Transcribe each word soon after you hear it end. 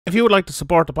If you would like to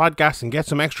support the podcast and get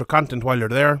some extra content while you're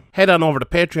there, head on over to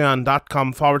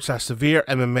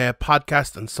patreon.com/SevereMMA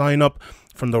podcast and sign up.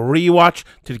 From the rewatch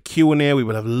to the Q&A, we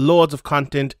will have loads of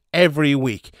content every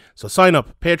week. So sign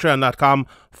up,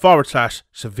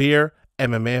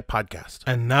 patreon.com/SevereMMA podcast.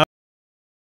 And now,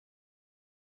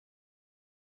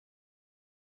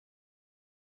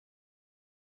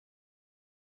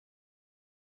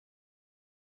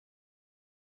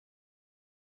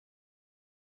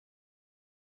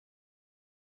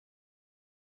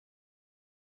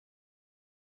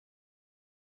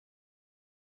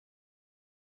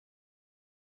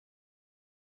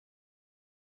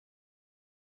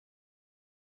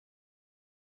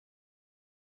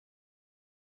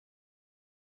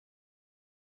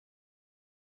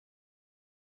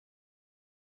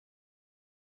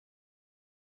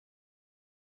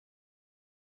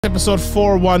 episode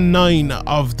 419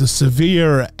 of the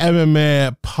Severe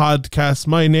MMA podcast.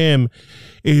 My name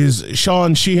is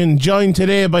Sean Sheehan, joined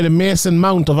today by the Mason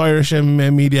Mount of Irish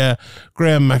MMA Media,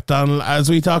 Graeme McDonald,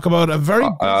 as we talk about a very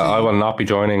I will not be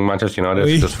joining Manchester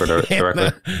United, just for the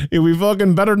record. We're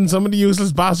fucking better than some of the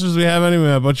useless bastards we have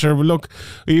anyway, but sure, look,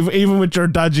 even with your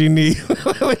dodgy knee,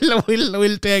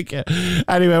 we'll take you.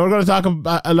 Anyway, we're going to talk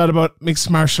a lot about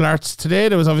mixed martial arts today.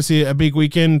 There was obviously a big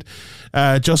weekend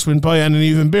just went by, and an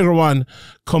even bigger one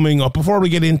coming up. Before we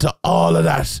get into all of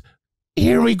that,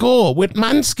 here we go with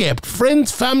Manscaped.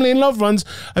 Friends, family and loved ones,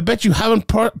 I bet you haven't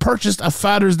purchased a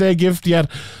Father's Day gift yet.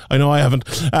 I know I haven't.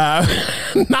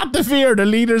 Not to fear, the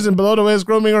leaders in below the waist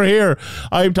grooming are here.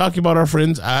 I'm talking about our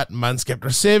friends at Manscaped. They're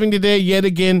saving the day yet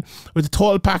again with the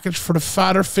total package for the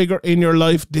father figure in your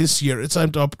life this year. It's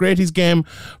time to upgrade his game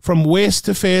from waist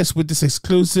to face with this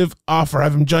exclusive offer.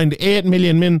 Have him join the 8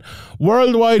 million men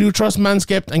worldwide who trust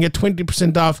Manscaped and get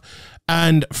 20% off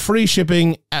and free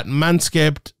shipping at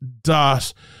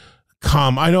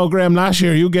manscaped.com. I know, Graeme, last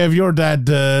year you gave your dad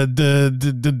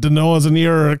the nose and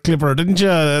ear clipper, didn't you?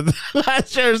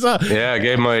 Last year, so. Yeah, I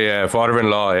gave my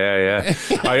father-in-law. Yeah.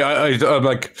 I'm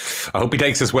like, I hope he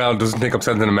takes this well and doesn't think I'm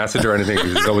sending a message or anything.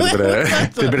 There's always a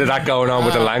bit of that going on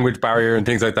with the language barrier and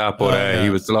things like that. But he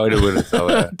was delighted with it.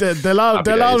 So they'll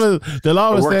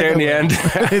always work there in the end.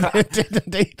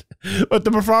 Indeed. But the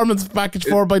performance package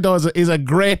 4x2 is a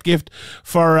great gift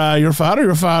for your father,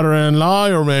 your father-in-law,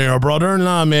 your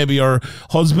brother-in-law, maybe your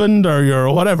husband or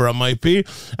your whatever it might be.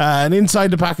 And inside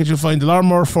the package you'll find the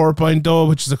Lawnmower 4.0,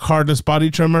 which is a cordless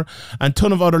body trimmer, and a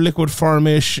ton of other liquid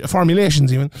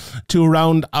formulations even to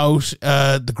round out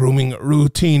the grooming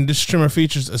routine. This trimmer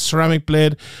features a ceramic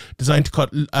blade designed to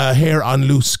cut hair on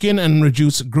loose skin and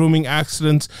reduce grooming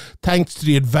accidents thanks to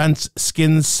the advanced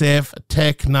skin safe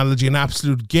technology. An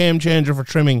absolute game changer for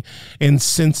trimming in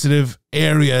sensitive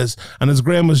areas. And as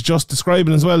Graeme was just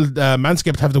describing as well,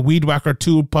 Manscaped have the Weed Whacker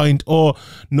 2.0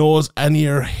 nose and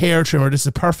ear hair trimmer. This is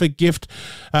a perfect gift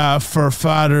for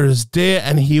Father's Day,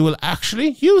 and he will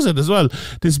actually use it as well.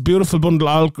 This beautiful bundle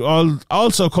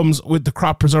also comes with the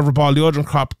Crop Preserver Ball Deodorant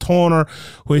Crop Toner,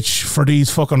 which for these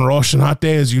fucking rush and hot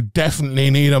days you definitely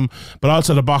need them, but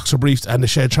also the boxer briefs and the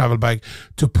Shed travel bag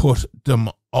to put them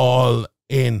all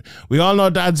in. We all know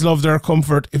dads love their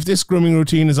comfort. If this grooming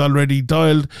routine is already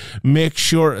dialed, make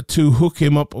sure to hook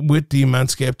him up with the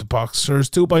Manscaped Boxers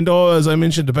 2.0. As I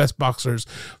mentioned, the best boxers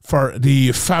for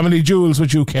the family jewels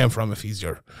which you came from if he's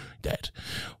your dad.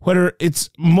 Whether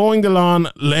it's mowing the lawn,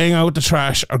 laying out the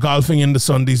trash, or golfing in the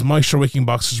sun, these moisture-wicking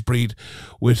boxers breathe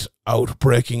without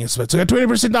breaking a sweat. So get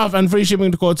 20% off and free shipping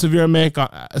with the code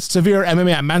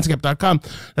SevereMMA at manscaped.com.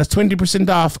 That's 20%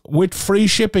 off with free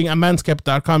shipping at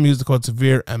manscaped.com. Use the code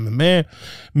SevereMMA.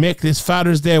 Make this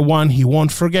Father's Day one he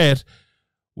won't forget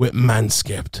with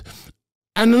Manscaped.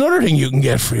 And another thing you can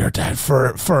get for your dad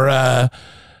for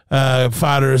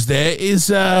Father's Day is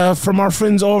from our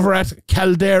friends over at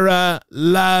Caldera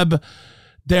Lab.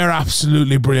 They're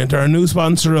absolutely brilliant. They're a new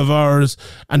sponsor of ours,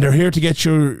 and they're here to get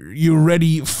you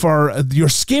ready for your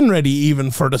skin ready even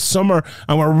for the summer.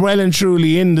 And we're well and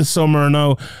truly in the summer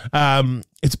now.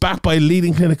 It's backed by a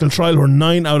leading clinical trial where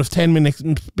 9 out of 10 men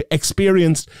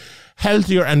experienced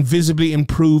healthier and visibly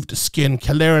improved skin.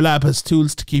 Caldera Lab has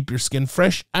tools to keep your skin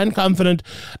fresh and confident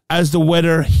as the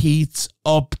weather heats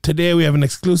up. Today we have an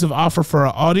exclusive offer for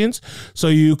our audience, so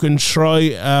you can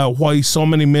try why so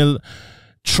many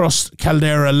trust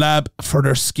Caldera Lab for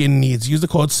their skin needs. Use the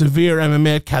code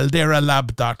SevereMMA at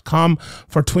calderalab.com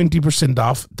for 20%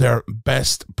 off their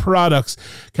best products.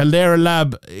 Caldera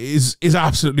Lab is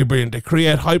absolutely brilliant. They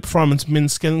create high-performance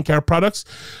men's skincare products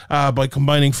by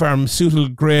combining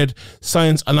pharmaceutical-grade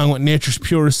science along with nature's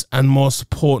purest and most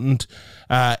potent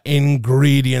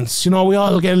ingredients. You know, we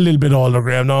all get a little bit older,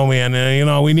 Graeme, don't we? And you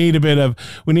know, we need a bit of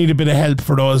help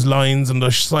for those lines and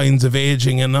those signs of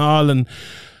aging and all. And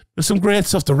there's some great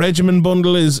stuff. The Regimen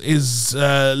Bundle is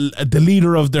the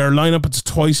leader of their lineup. It's a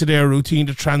twice-a-day routine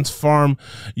to transform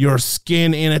your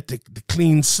skin in it. The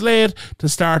clean slate to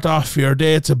start off your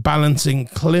day. It's a balancing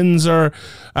cleanser,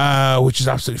 which is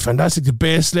absolutely fantastic. The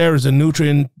base layer is a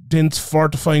nutrient-dense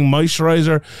fortifying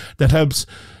moisturizer that helps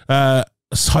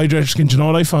hydrate skin. Do you know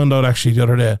what I found out actually the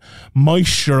other day?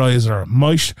 Moisturizer.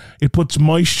 It puts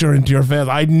moisture into your face.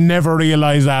 I never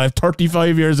realised that. I'm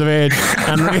 35 years of age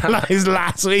and realised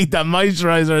last week that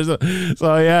moisturizer.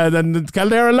 So yeah, then the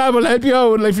Caldera Lab will help you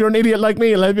out. If you're an idiot like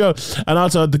me, it'll help you out. And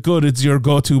also the Good, it's your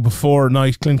go-to before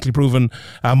night clinically proven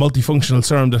multifunctional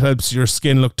serum that helps your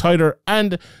skin look tighter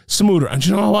and smoother. And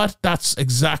you know what? That's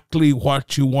exactly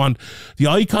what you want. The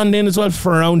Icon then as well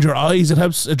for around your eyes. It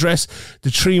helps address the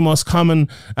 3 most common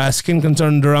skin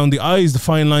concerns around the eyes: the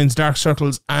fine lines, dark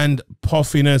circles and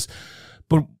puffiness.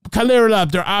 But Caldera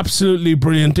Lab, they're absolutely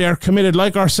brilliant. They're committed,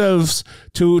 like ourselves,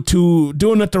 to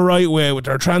doing it the right way with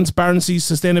their transparency,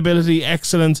 sustainability,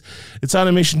 excellence. It's on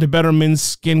a mission to better men's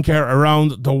skincare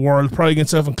around the world, priding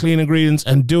itself on clean ingredients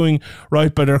and doing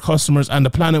right by their customers and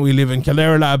the planet we live in.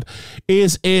 Caldera Lab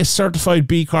is a certified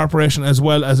B Corporation as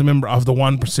well as a member of the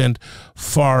 1%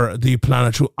 for the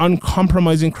planet. Through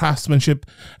uncompromising craftsmanship,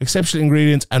 exceptional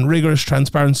ingredients and rigorous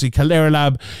transparency, Caldera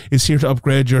Lab is here to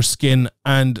upgrade your skin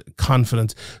and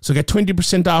confidence. So get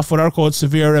 20% off with our code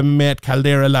SevereMMA at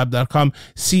calderalab.com,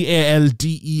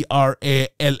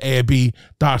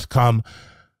 CALDERALAB.com,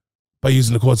 by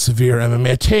using the code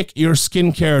SevereMMA. Take your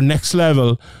skincare next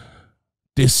level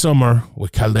this summer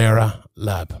with Caldera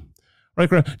Lab. Right,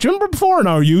 Graeme? Do you remember before on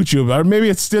our YouTube, or maybe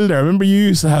it's still there, remember you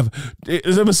used to have, it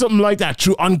was something like that,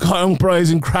 through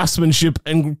uncompromising craftsmanship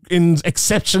and in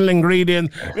exceptional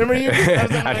ingredients. Remember you?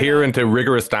 Adhering to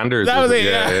rigorous standards. That was it,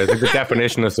 yeah. I think the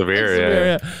definition of severe,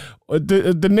 yeah.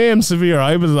 The name Severe,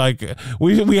 I was like,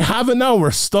 we have it now,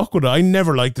 we're stuck with it. I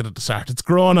never liked it at the start. It's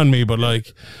grown on me, but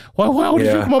like, how did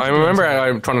you come up with it? I remember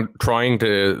I'm trying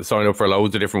to sign up for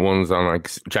loads of different ones on, like,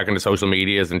 checking the social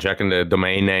medias and checking the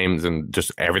domain names and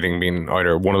just everything being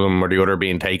either one of them or the other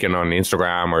being taken on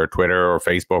Instagram or Twitter or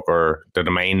Facebook or the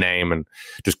domain name, and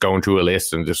just going through a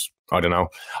list and just, I don't know.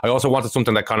 I also wanted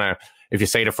something that kind of, if you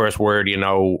say the first word, you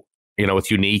know,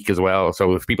 it's unique as well.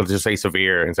 So if people just say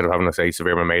Severe instead of having to say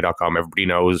SevereMMA.com, everybody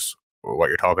knows what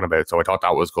you're talking about. So I thought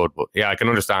that was good. But yeah, I can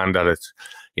understand that it's,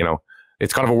 you know,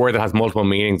 it's kind of a word that has multiple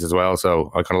meanings as well. So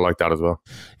I kind of like that as well.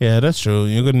 Yeah, that's true.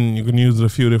 You can use it a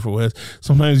few different ways.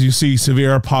 Sometimes you see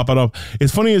Severe popping up.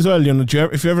 It's funny as well, you know,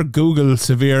 if you ever Google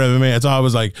Severe MMA, it's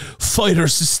always like fighter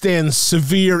sustains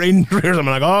severe injuries. I'm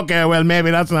like, okay, well,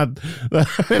 maybe that's not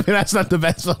the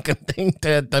best fucking thing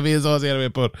to be associated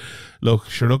with. But look,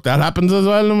 that happens as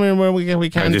well. I mean, we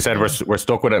can't. As you said, we're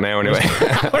stuck with it now anyway.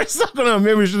 We're stuck with it.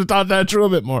 Maybe we should have thought that through a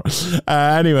bit more.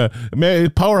 Anyway, maybe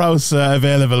Powerhouse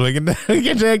available. We can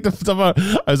take the stuff out.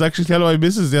 I was actually telling my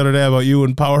missus the other day about you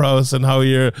and Powerhouse and how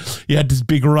you had this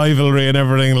big rivalry and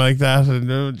everything like that.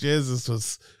 And Jesus,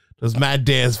 those mad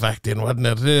days back then,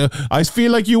 wasn't it? I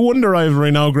feel like you won the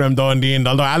rivalry now, Graeme, though, in the end.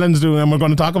 Although Alan's doing, and we're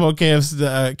going to talk about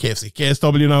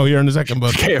KSW now here in a second.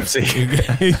 But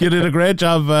KFC. You did a great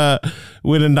job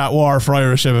winning that war for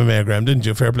Irish MMA, Graeme, didn't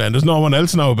you? Fair play. And there's no one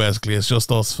else now, basically. It's just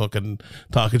us fucking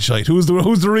talking shite. Who's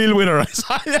the real winner? It's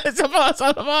out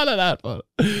of all of that. But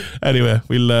anyway,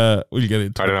 we'll get into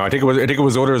it. I don't know. I think it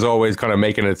was others always kind of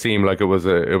making it seem like it was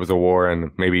a war, and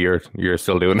maybe you're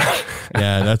still doing that.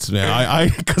 Yeah, that's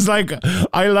because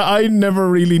I never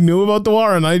really knew about the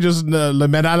war, and I just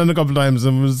met Alan a couple of times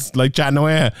and was like chatting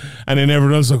away, and then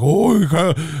everyone else like,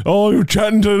 you're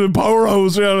chatting to the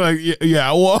Powerhouse. You know, like,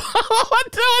 yeah, what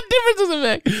difference does it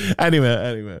make?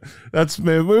 Anyway, that's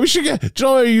we should get. Do you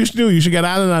know what you should do? You should get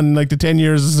Alan on like the 10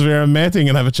 years of SevereMMA thing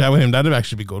and have a chat with him. That'd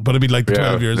actually be good. But it'd be like the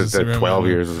 12 years. The 12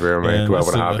 years of SevereMMA, 12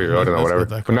 and a half years. I don't know, whatever.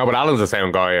 But no, but Alan's the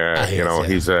same guy.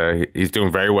 He's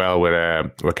doing very well with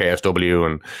KSW,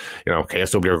 and you know,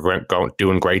 KSW are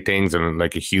doing great things, and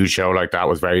like a huge show like that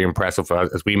was very impressive.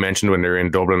 As we mentioned when they're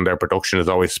in Dublin, their production is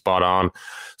always spot on.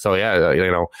 So yeah,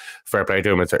 you know, fair play to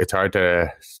them. It's hard to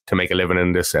make a living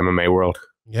in this MMA world.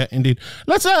 Yeah, indeed.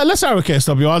 Let's start with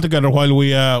KSW all together while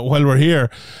we're here.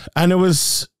 And it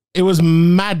was it was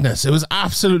madness. It was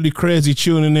absolutely crazy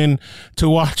tuning in to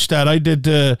watch that. I did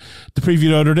the preview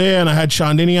the other day, and I had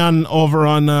Sean Dinny on over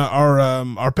on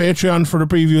our Patreon for the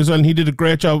preview as well, and he did a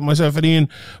great job with myself and Ian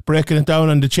breaking it down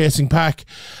on the Chasing Pack.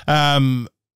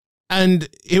 And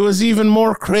it was even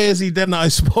more crazy than I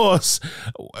suppose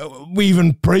we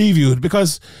even previewed,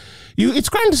 because it's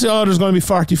grand to say, oh, there's going to be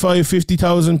 45,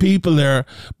 50,000 people there,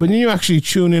 but then you actually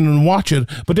tune in and watch it.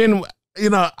 But then, you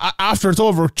know, after it's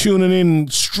over, tuning in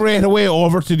straight away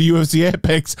over to the UFC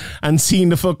Apex and seeing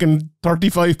the fucking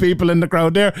 35 people in the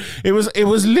crowd there. It was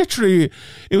literally,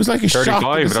 it was like a 35,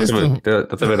 shock to the system.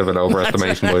 That's a bit of an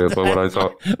overestimation by what I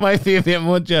thought. Might be a bit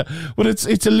much, yeah. But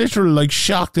it's a literal like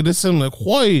shock to the system. Like,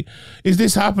 why is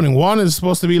this happening? One is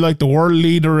supposed to be like the world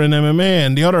leader in MMA,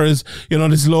 and the other is, you know,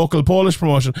 this local Polish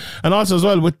promotion. And also as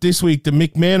well, with this week, the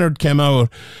Mick Maynard came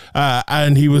out,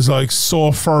 and he was like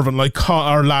so fervent, like,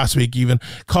 or last week even,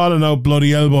 calling out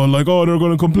bloody elbow, like, oh, they're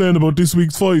going to complain about this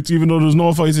week's fights, even though there's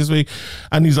no fights this week.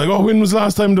 And he's like, oh, when was the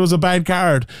last time there was a bad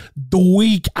card? The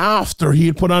week after he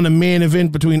had put on a main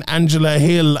event between Angela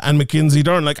Hill and Mackenzie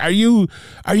Dern. Like, are you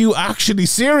actually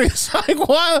serious? Like,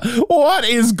 what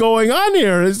is going on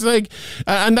here? It's like,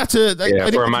 and that's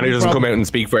for a man who doesn't come out and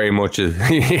speak very much, you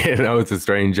know, it's a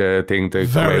strange thing to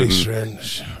very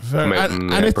strange.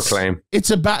 And proclaim.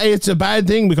 It's a bad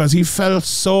thing, because he felt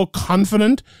so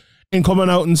confident in coming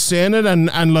out and saying it,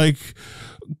 and like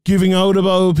giving out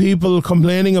about people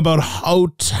complaining about how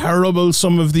terrible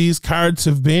some of these cards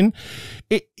have been.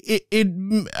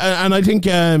 And I think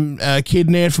Kid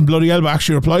Nate from Bloody Elbow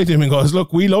actually replied to him and goes,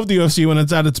 look, we love the UFC when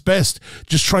it's at its best,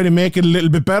 just try to make it a little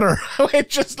bit better.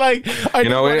 It's just like, you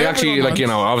know, actually, like, you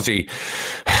know, obviously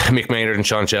Mick Maynard and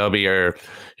Sean Shelby are,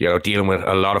 you know, dealing with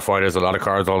a lot of fighters, a lot of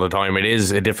cards all the time. It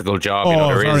is a difficult job. You know,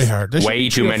 there is hard. Way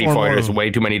too many fighters, way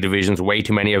too many divisions, way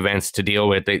too many events to deal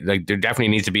with. There definitely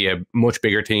needs to be a much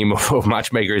bigger team of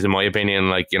matchmakers, in my opinion.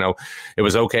 Like, you know, it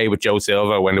was okay with Joe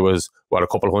Silva when there was, a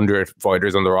couple hundred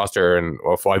fighters on the roster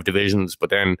or 5 divisions. But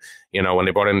then, you know, when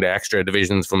they brought in the extra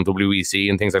divisions from WEC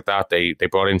and things like that, they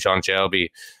brought in Sean Shelby.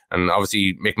 And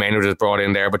obviously Mick Maynard was brought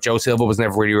in there, but Joe Silva was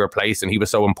never really replaced, and he was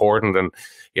so important. And,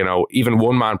 you know, even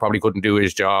one man probably couldn't do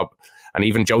his job. And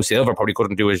even Joe Silva probably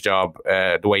couldn't do his job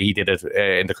the way he did it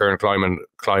in the current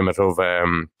climate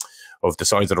of the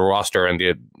size of the roster and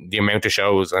the amount of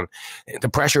shows. And the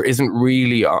pressure isn't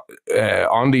really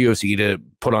on the UFC to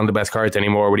put on the best cards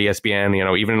anymore with ESPN. You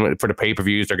know, even for the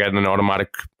pay-per-views, they're getting an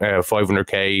automatic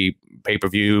 $500K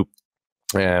pay-per-view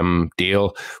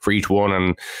deal for each one,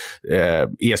 and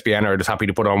ESPN are just happy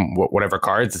to put on whatever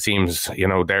cards. It seems, you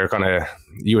know, they're kind of,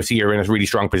 UFC are in a really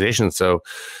strong position. So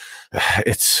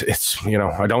it's you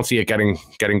know, I don't see it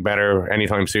getting better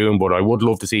anytime soon, but I would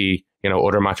love to see, you know,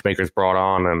 other matchmakers brought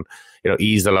on and, you know,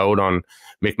 ease the load on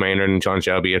Mick Maynard and Sean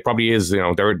Shelby. It probably is, you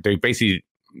know, they've basically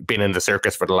been in the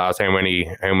circus for the last how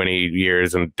many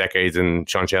years and decades in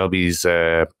Sean Shelby's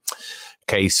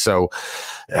case. So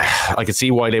I could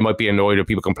see why they might be annoyed with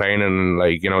people complaining.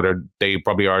 Like, you know, they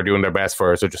probably are doing their best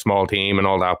for such a small team and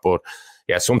all that, but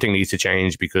yeah, something needs to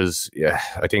change, because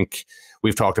I think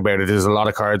we've talked about it. There's a lot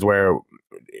of cards where,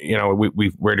 you know,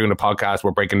 we're doing a podcast,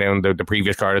 we're breaking down the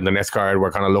previous card and the next card,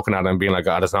 we're kind of looking at it and being like,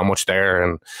 oh, there's not much there.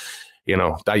 And, you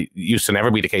know, that used to never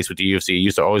be the case with the UFC. It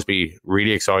used to always be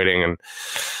really exciting, and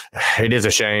it is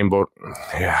a shame, but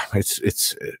yeah,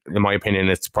 it's in my opinion,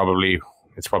 it's probably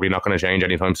not going to change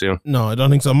anytime soon. No, I don't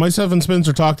think so. Myself and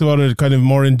Spencer talked about it kind of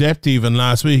more in depth even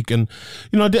last week, and,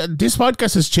 you know, this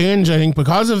podcast has changed, I think,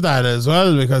 because of that as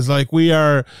well, because, like, we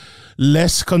are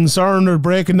less concerned with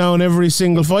breaking down every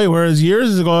single fight, whereas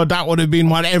years ago that would have been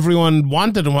what everyone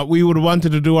wanted and what we would have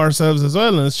wanted to do ourselves as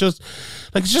well. And it's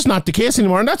just not the case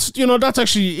anymore. And that's, you know, that's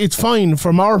actually, it's fine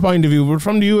from our point of view, but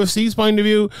from the UFC's point of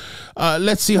view,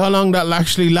 let's see how long that'll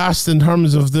actually last in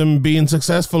terms of them being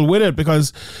successful with it,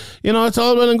 because, you know, it's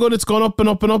all well and good, it's gone up and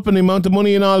up and up in the amount of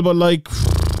money and all, but, like,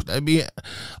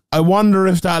 I wonder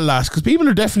if that lasts, because people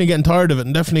are definitely getting tired of it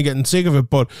and definitely getting sick of it.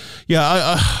 But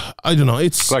yeah, I don't know.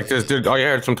 It's like I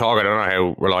heard some talk. I don't know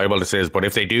how reliable this is, but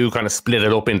if they do kind of split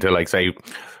it up into, like, say,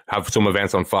 have some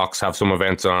events on Fox, have some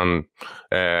events on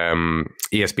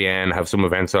ESPN, have some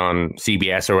events on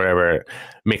CBS or whatever,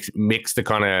 mix the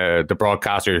kind of the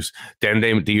broadcasters, then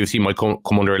the UFC might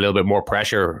come under a little bit more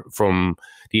pressure from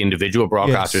the individual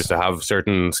broadcasters to have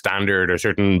certain standard or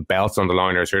certain belts on the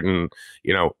line, or certain,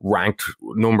 you know, ranked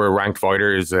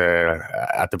fighters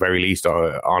at the very least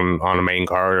on a main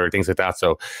card or things like that.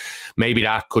 So maybe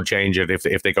that could change it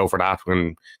if they go for that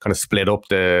and kind of split up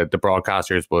the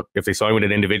broadcasters. But if they sign with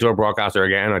an individual broadcaster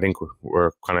again, I think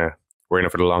we're we're in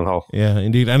it for the long haul. Yeah,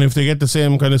 indeed. And if they get the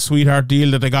same kind of sweetheart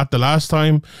deal that they got the last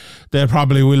time, they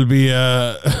probably will be,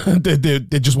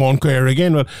 they just won't care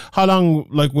again. But how long,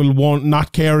 like, will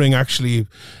not caring actually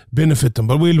benefit them?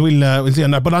 But we'll see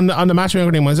on that. But on the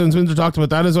matchmaker thing, my son Spencer talked about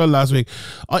that as well last week.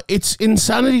 It's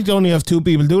insanity to only have 2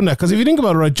 people doing that. Because if you think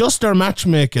about it, right, just their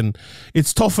matchmaking,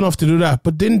 it's tough enough to do that.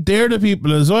 But then they're the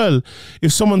people as well.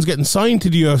 If someone's getting signed to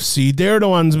the UFC, they're the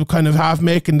ones who kind of half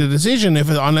making the decision,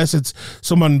 unless it's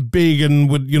someone big and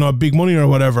with, you know, big money or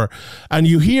whatever. And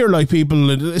you hear like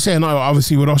people saying,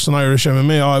 obviously with us in Irish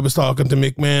MMA, I was talking to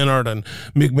Mick Maynard, and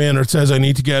Mick Maynard says I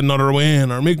need to get another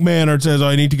win, or Mick Maynard says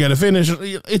I need to get a finish.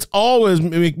 It's always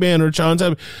Mick Maynard, Sean,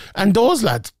 and those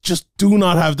lads just do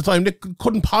not have the time. They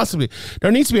couldn't possibly.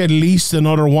 There needs to be at least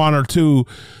another 1 or 2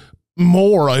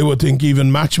 more, I would think,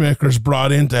 even matchmakers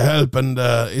brought in to help, and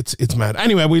it's mad.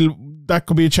 Anyway, that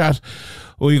could be a chat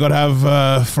we got to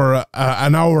have for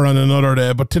an hour on another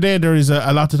day. But today there is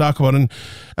a lot to talk about, and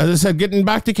as I said, getting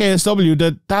back to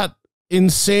KSW, that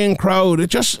insane crowd, it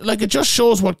just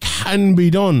shows what can be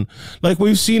done. Like,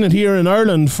 we've seen it here in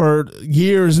Ireland for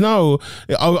years now.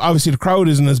 Obviously the crowd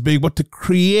isn't as big, but to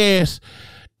create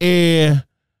a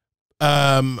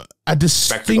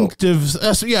distinctive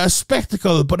a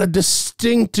spectacle, but a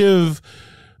distinctive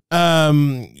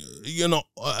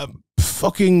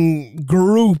fucking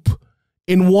group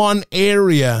in one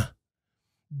area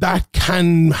that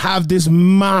can have this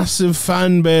massive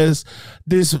fan base,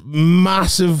 this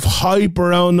massive hype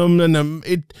around them, and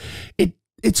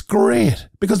it's great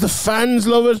because the fans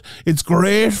love it. It's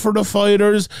great for the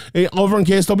fighters. Over in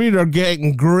KSW, they're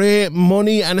getting great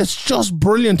money, and it's just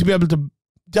brilliant to be able to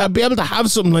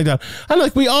have something like that. And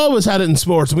like, we always had it in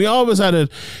sports, and we always had it,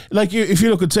 like, if you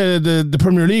look at, say, the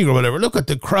Premier League or whatever, look at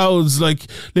the crowds like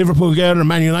Liverpool get, or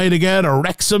Man United get, or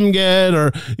Wrexham get,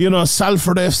 or, you know,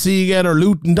 Salford FC get, or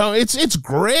Luton Town. It's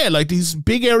great. Like, these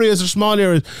big areas or small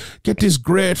areas get this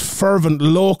great fervent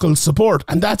local support,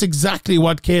 and that's exactly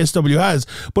what KSW has.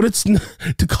 But it's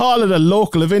to call it a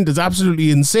local event is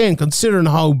absolutely insane, considering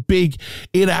how big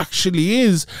it actually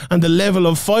is, and the level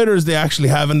of fighters they actually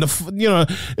have, and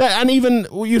and even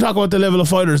you talk about the level of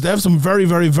fighters, they have some very,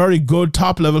 very, very good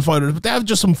top level fighters, but they have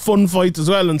just some fun fights as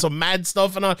well, and some mad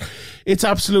stuff and all. It's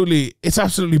absolutely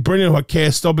brilliant what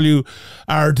KSW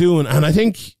are doing, and I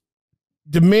think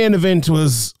the main event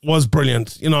was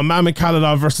brilliant. You know, Mamet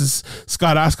Khalidov versus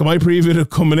Scott Askham. I previewed it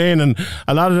coming in, and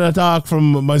a lot of that talk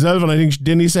from myself, and I think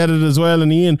Denny said it as well,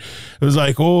 and Ian, it was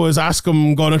like, oh, is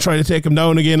Askham going to try to take him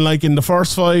down again like in the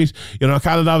first fight? You know,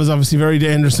 Khalidov is obviously very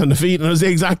dangerous on the feet, and it was the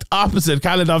exact opposite.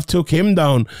 Khalidov took him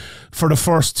down for the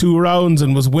first 2 rounds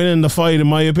and was winning the fight, in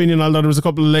my opinion, although there was a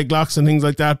couple of leg locks and things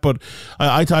like that, but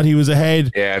I thought he was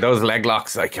ahead. Yeah, those leg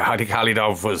locks, like, I think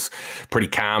Khalidov was pretty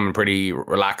calm and pretty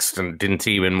relaxed and didn't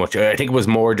see him in much. I think it was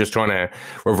more just trying to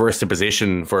reverse the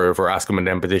position for Askham in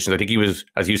them positions. I think he was,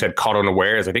 as you said, caught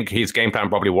unawares. I think his game plan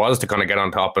probably was to kind of get on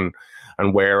top and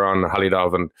wear on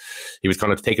Khalidov, and he was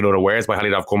kind of taken unawares by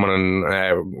Khalidov coming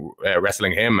and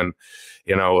wrestling him. And,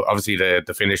 you know, obviously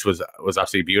the finish was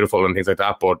absolutely beautiful and things like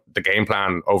that, but the game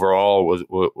plan overall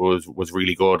was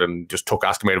really good, and just took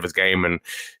Askham out of his game, and,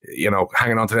 you know,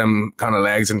 hanging on to them kind of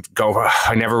legs and go.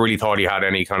 I never really thought he had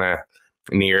any kind of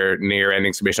near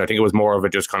ending submission. I think it was more of a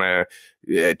just kind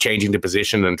of changing the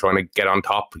position and trying to get on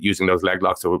top using those leg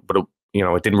locks. So, but it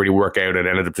didn't really work out. It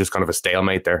ended up just kind of a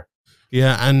stalemate there.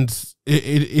 Yeah, and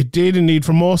it did indeed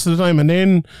for most of the time. And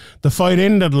then the fight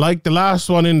ended like the last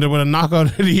one ended with a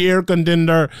knockout of the year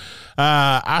contender.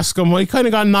 Askham, he kind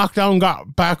of got knocked down,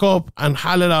 got back up, and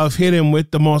Khalidov hit him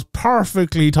with the most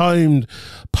perfectly timed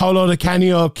Paulo Di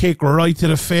Canio kick right to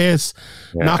the face.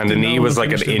 Yeah, and the knee was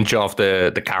like an inch off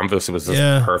the canvas. It was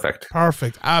just perfect.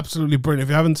 Perfect. Absolutely brilliant. If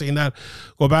you haven't seen that,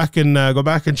 go back and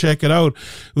check it out.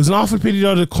 It was an awful pity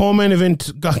though, the co-main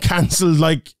event got cancelled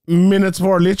like minutes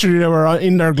before. Literally, they were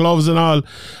in their gloves and all.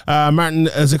 Martin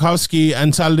Zakowski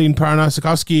and Saladin Parnas.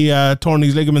 Zakowski torn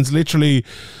his ligaments literally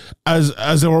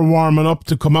as they were warming up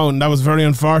to come out, and that was very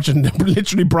unfortunate. They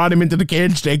literally brought him into the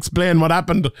cage to explain what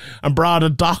happened, and brought a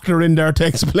doctor in there to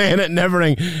explain it and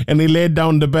everything, and he laid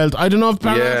down the belt. I don't know if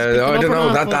Parnas I don't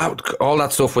know that all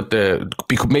that stuff with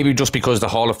maybe just because the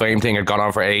Hall of Fame thing had gone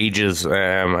on for ages,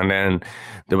 and then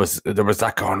there was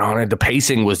that going on, and the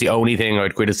pacing was the only thing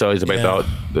I'd criticise about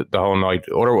the whole night.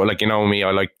 Or, like, you know me,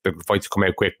 I like the fights to come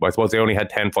out quick, but I suppose they only had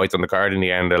 10 fights on the card in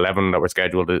the end, 11 that were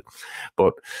scheduled.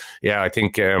 But yeah, I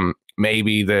think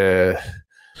maybe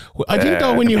I think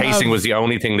though when you pacing was the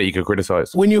only thing that you could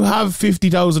criticize. When you have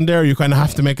 50,000 there, you kind of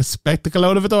have to make a spectacle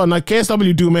out of it though, and like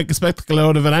KSW do make a spectacle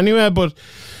out of it anyway, but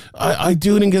I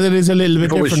do think that it is a little bit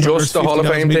different. It was just the Hall of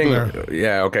Fame thing. There.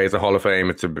 Yeah, okay, it's a Hall of Fame.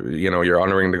 It's you're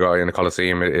honouring the guy in the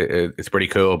Coliseum. It's pretty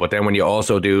cool. But then when you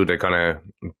also do the kind of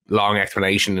long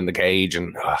explanation in the cage,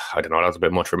 and I don't know, that was a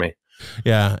bit much for me.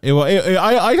 Yeah,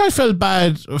 I felt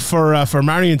bad for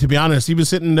Marion, to be honest. He was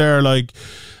sitting there like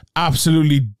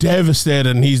absolutely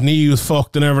devastated, and his knee was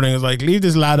fucked and everything. It's like, leave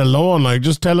this lad alone, like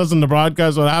just tell us in the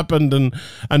broadcast what happened and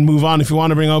move on. If you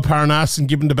want to bring out Parnas and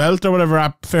give him the belt or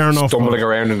whatever, fair enough. Stumbling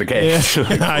around in the cage.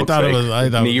 Yeah, I thought it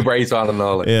was knee brace on and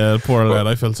all. Like. Yeah, poor lad.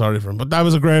 I felt sorry for him, but that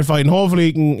was a great fight, and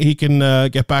hopefully he can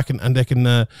get back and they can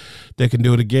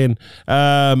do it again.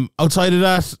 Outside of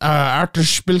that, Artur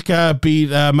Szpilka beat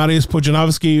Mariusz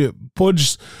Pudzianowski.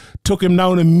 Pudge took him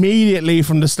down immediately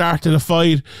from the start of the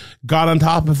fight, got on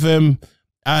top of him,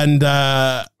 and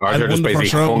Arthur just basically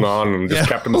hung on and just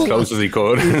kept him as close as he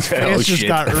could. Oh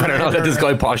shit, I better not let this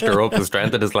guy posture up the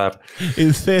strength of his lap.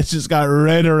 His face just got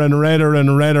redder and redder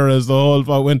and redder as the whole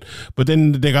fight went, but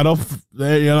then they got up,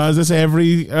 as I say,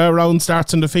 every round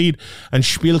starts in the feed, and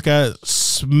Szpilka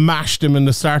smashed him in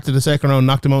the start of the second round,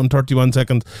 knocked him out in 31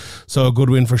 seconds, so a good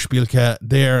win for Szpilka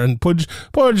there. And Pudge,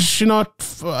 he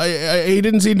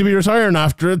didn't seem to be retiring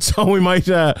after it, so we might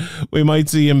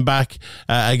see him back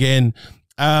again.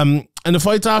 And the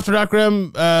fights after that,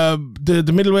 Graeme,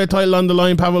 the middleweight title on the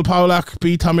line, Pavel Pawlak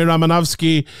beat Tommy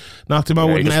Romanovsky, knocked him out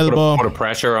with an elbow. Put a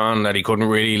pressure on that he couldn't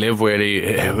really live with.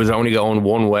 It was only going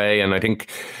one way, and I think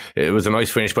it was a nice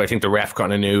finish, but I think the ref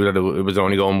kind of knew that it was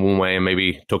only going one way and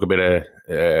maybe took a bit of,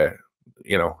 that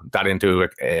into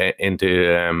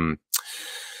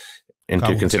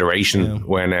consideration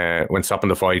when stopping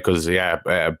the fight, because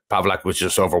Pawlak was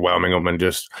just overwhelming him and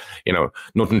just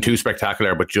nothing too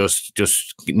spectacular, but just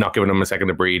not giving him a second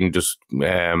to breathe and just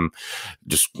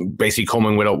basically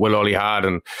coming with all he had.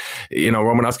 And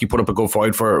Romanovsky put up a good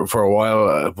fight for a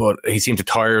while, but he seemed to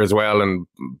tire as well, and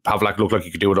Pawlak looked like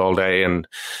he could do it all day. And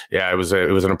it was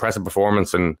an impressive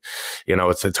performance, and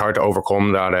it's hard to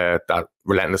overcome that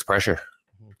relentless pressure.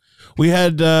 We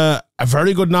had a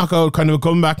very good knockout, kind of a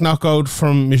comeback knockout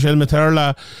from Michel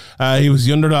Materla. He was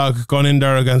the underdog going in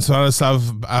there against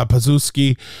Władysław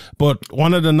Pazuski. But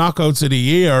one of the knockouts of the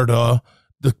year, though,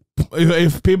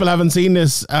 if people haven't seen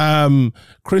this,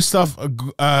 Krzysztof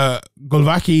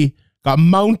Głowacki got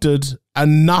mounted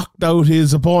and knocked out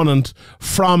his opponent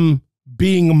from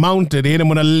being mounted. He hit him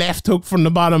with a left hook from the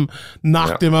bottom,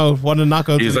 knocked him out. What a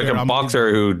knockout. He's like a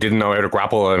boxer who didn't know how to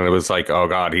grapple, and it was like, oh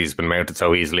God, he's been mounted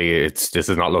so easily. This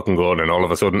is not looking good. And all of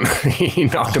a sudden, he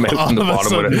knocked him out from the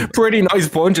bottom with a pretty nice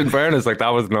punch, in fairness. Like, that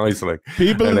was nice. Like,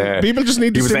 people just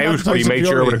need to see. He was out, but he made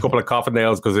sure with a couple of coffin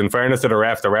nails, because in fairness to the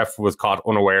ref was caught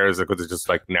unawares, because it just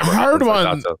like never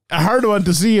happened. A hard one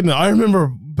to see. And I remember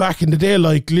back in the day,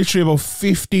 like literally about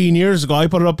 15 years ago, I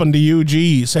put it up on the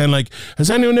UG saying, like,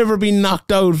 has anyone ever been knocked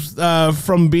out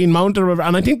from being mounted?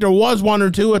 And I think there was one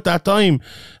or two at that time,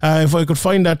 if I could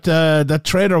find that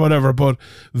trade or whatever, but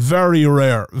very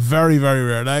rare, very, very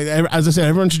rare. As I said,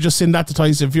 everyone should just send that to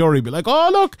Tyson Fury, be like, oh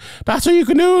look, that's what you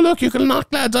can do. Look, you can knock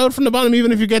lads out from the bottom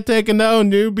even if you get taken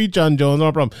down. You beat John Jones,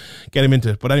 no problem. Get him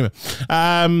into it. But anyway,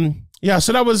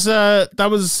 so that was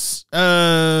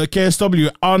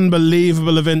KSW,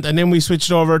 unbelievable event. And then we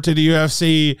switched over to the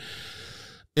UFC,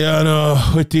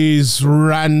 with these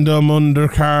random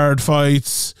undercard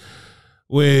fights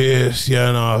with,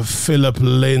 Philip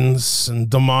Linz and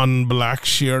Damon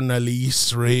Blackshear and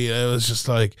Elise Reed. It was just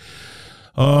like,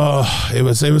 it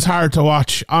was hard to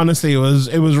watch. Honestly, it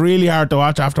was really hard to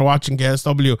watch after watching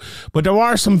KSW. But there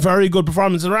were some very good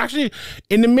performances. There were actually,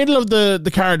 in the middle of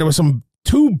the card, there were some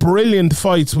two brilliant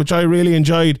fights, which I really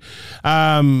enjoyed.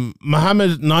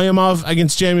 Mohamed Naimov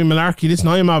against Jamie Malarkey. This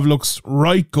Naimov looks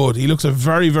right good. He looks a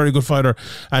very, very good fighter.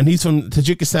 And he's from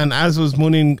Tajikistan, as was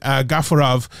Munin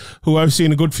Gafurov, who I've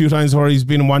seen a good few times where he's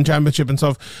been in one championship and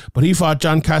stuff. But he fought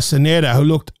John Castaneda, who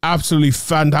looked absolutely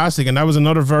fantastic. And that was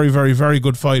another very, very, very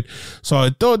good fight. So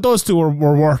those two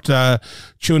were worth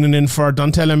tuning in for.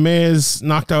 Dontel Mays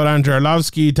knocked out Andrei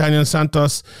Arlovsky, Daniel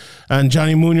Santos, and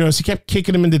Johnny Munoz. He kept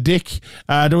kicking him in the dick.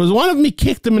 There was one of them, he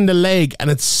kicked him in the leg and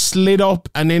it slid up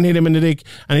and then hit him in the dick,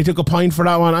 and he took a point for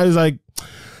that one. I was like,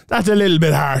 that's a little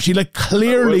bit harsh. He like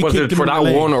clearly was kicked it him for in the that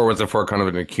leg. one, or was it for kind of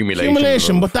an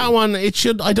accumulation? But that one,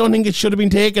 I don't think it should have been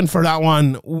taken for that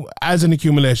one as an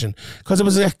accumulation, because it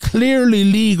was a clearly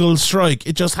legal strike.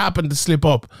 It just happened to slip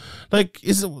up. Like,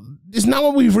 isn't that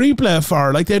what we've replay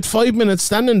for? Like, they had 5 minutes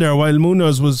standing there while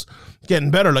Munoz was getting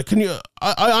better. Like,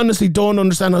 I honestly don't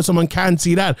understand how someone can't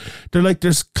see that. They're like,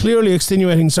 there's clearly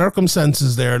extenuating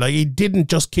circumstances there. Like, he didn't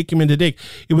just kick him in the dick.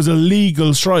 It was a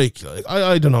legal strike. Like,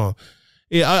 I don't know.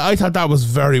 Yeah, I thought that was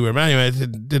very weird. But anyway,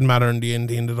 it didn't matter in the end.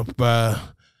 He ended up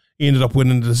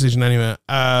winning the decision anyway.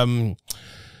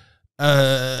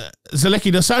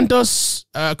 Zaleski dos Santos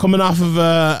coming off of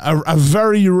a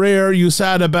very rare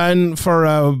USADA ban for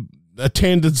a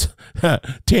tainted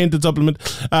supplement,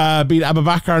 beat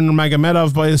Abubakar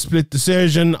Nurmagomedov by a split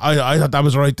decision. I thought that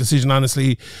was the right decision,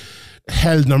 honestly.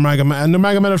 Held Nurmagomedov, and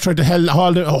Nurmagomedov tried to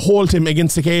hold him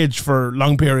against the cage for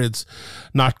long periods.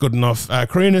 Not good enough.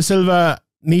 Karina Silva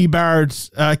knee barred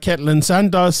Ketlin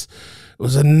Santos. It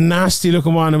was a nasty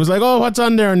looking one. It was like, oh, what's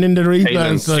on there? And then the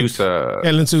replay,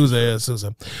 Ketlin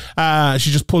Sousa. She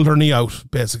just pulled her knee out,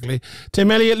 basically. Tim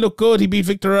Elliott looked good. He beat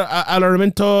Victor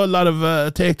Alaramento. A lot of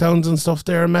takedowns and stuff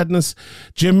there. Madness.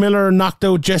 Jim Miller knocked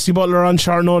out Jesse Butler on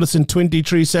short notice in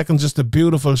 23 seconds. Just a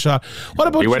beautiful shot. What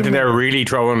about he went in there really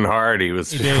throwing hard. He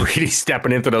was really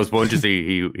stepping into those punches.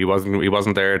 He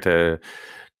wasn't there to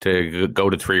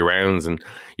go to 3 rounds, and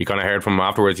you kind of heard from him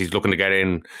afterwards. He's looking to get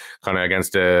in kind of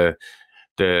against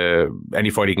any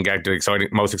fight he can get, the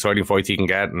most exciting fights he can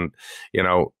get. And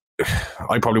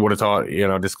I probably would have thought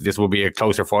this would be a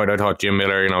closer fight. I thought Jim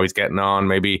Miller, he's getting on.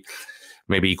 Maybe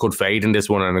he could fade in this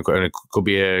one, and it could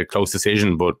be a close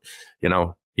decision. But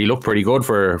he looked pretty good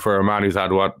for a man who's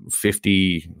had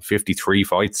 53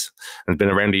 fights and been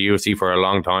around the UFC for a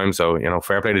long time. So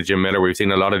fair play to Jim Miller. We've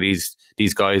seen a lot of these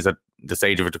guys at the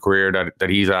stage of the career that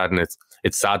he's at, and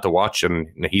it's sad to watch. And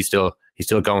he's still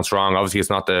going strong. Obviously, it's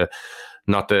not the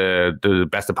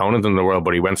best opponent in the world,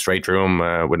 but he went straight through him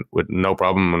with no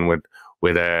problem, and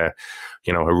with a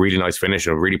really nice finish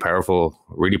and a really powerful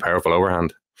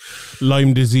overhand.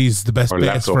 Lyme disease, the best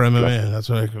base for MMA. That's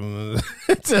what I can.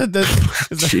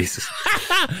 Jesus.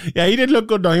 Yeah, he did look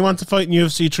good though. He wants to fight in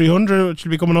UFC 300, which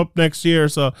will be coming up next year.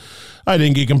 So I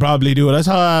think he can probably do it. I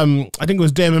saw. I think it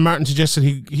was Damon Martin suggested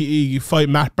he fight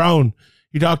Matt Brown.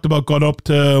 He talked about going up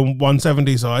to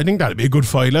 170, so I think that'd be a good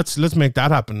fight. Let's make that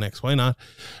happen next. Why not?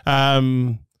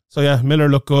 So yeah, Miller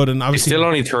looked good, and obviously he's still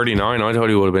only 39. I thought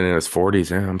he would have been in his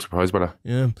 40s. Yeah, I'm surprised by that.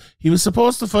 Yeah, he was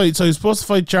supposed to fight. So he was supposed to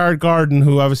fight Jared Gordon,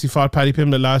 who obviously fought Paddy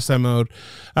Pimblett last time out.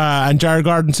 And Jared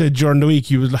Gordon said during the week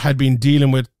he had been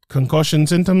dealing with concussion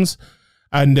symptoms,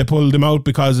 and they pulled him out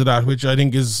because of that, which I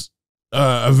think is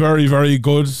a very, very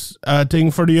good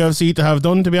thing for the UFC to have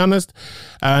done, to be honest.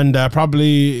 And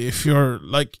probably, if you're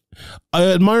like, I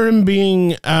admire him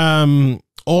being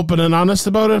open and honest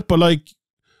about it, but like,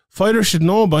 fighters should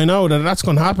know by now that that's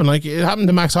going to happen. Like, it happened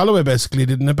to Max Holloway, basically,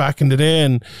 didn't it, back in the day?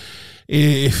 And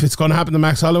if it's going to happen to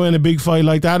Max Holloway in a big fight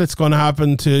like that, it's going to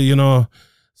happen to,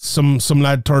 some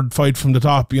lad third fight from the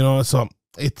top, so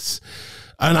it's,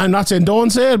 and I'm not saying don't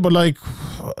say it, but like,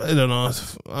 I don't know,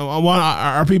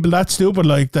 are people that stupid,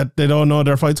 like, that they don't know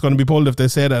their fight's going to be pulled if they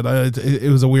say that?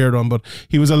 It was a weird one, but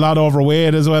he was a lot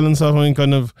overweight as well and stuff. I mean,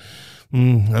 kind of,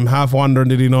 I'm half wondering,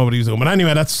 did he know what he was doing? But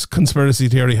anyway, that's conspiracy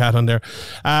theory hat on there.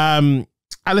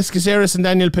 Alex Caceres and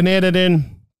Daniel Pineda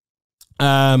then.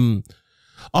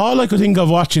 All I could think of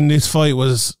watching this fight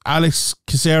was Alex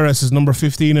Caceres is number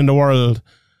 15 in the world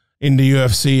in the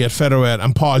UFC at featherweight,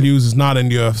 and Paul Hughes is not in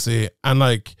the UFC. And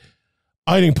like,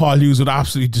 I think Paul Hughes would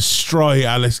absolutely destroy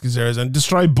Alex Caceres and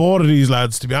destroy both of these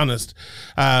lads, to be honest.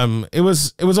 It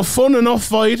was a fun enough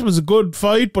fight. It was a good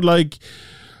fight, but like,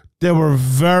 they were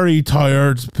very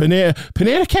tired.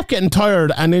 Pineda kept getting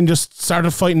tired and then just started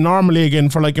fighting normally again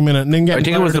for like a minute. And then I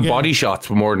think it was the body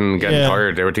shots more than getting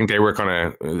tired. I think they were kind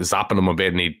of zapping him a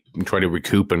bit, and he tried to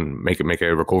recoup and make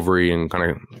a recovery and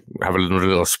kind of have a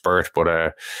little spurt. But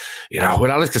with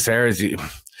Alex Caceres,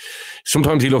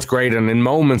 sometimes he looks great, and in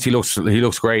moments he looks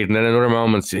great, and then in other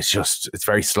moments it's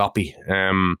very sloppy.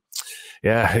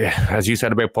 Yeah, as you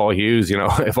said about Paul Hughes,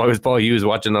 if I was Paul Hughes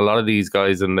watching a lot of these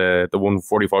guys in the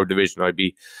 145 division, I'd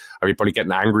be probably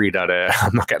getting angry that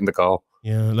I'm not getting the call.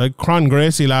 Yeah, like Cron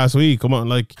Gracie last week. Come on,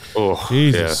 like, oh,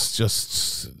 Jesus,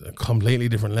 just a completely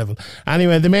different level.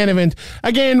 Anyway, the main event,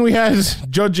 again, we had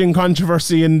judging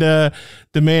controversy in the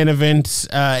main event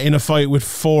in a fight with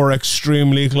 4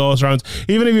 extremely close rounds.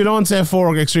 Even if you don't say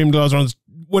 4 extremely close rounds,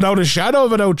 without a shadow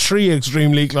of a doubt, 3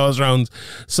 extremely close rounds.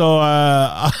 So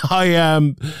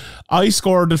I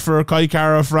scored it for Kai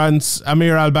Kara France.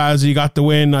 Amir Albazi got the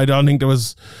win. I don't think there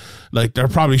was like there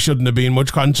probably shouldn't have been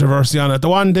much controversy on it. The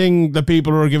one thing that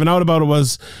people were giving out about it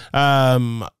was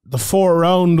the 4th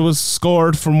round was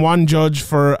scored from one judge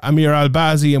for Amir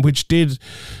Al-Bazi, and which did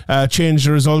change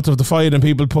the result of the fight, and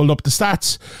people pulled up the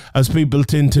stats as people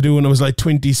tend to do, and it was like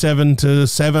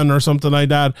 27-7 or something like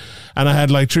that. And I had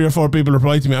like 3 or 4 people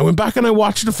reply to me. I went back and I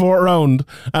watched the 4th round,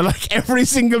 and like every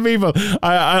single people,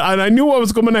 I knew what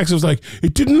was coming next. It was like,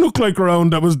 it didn't look like a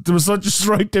round. There was such a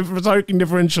striking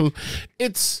differential.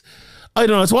 I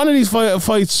don't know, it's one of these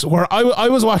fights where I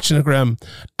was watching it, Graeme,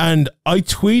 and I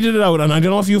tweeted it out, and I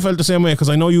don't know if you felt the same way, because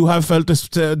I know you have felt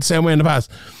the same way in the past.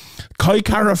 Kai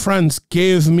Kara-France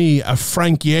gave me a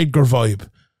Frankie Edgar vibe.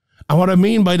 And what I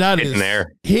mean by that is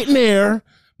hitting air,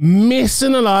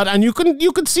 missing a lot, and you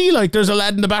could see like there's a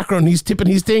lad in the background, he's tipping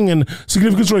his thing and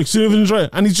significant strike,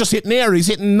 and he's just hitting air, he's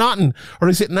hitting nothing, or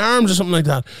he's hitting arms or something like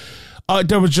that.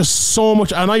 There was just so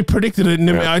much, and I predicted it.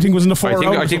 I think it was in the 4th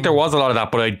round. I think there was a lot of that,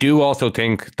 but I do also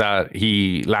think that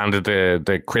he landed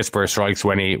the crisper strikes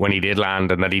when he did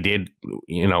land, and that he did,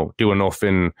 do enough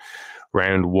in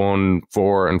round 1,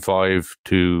 4, and 5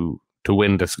 to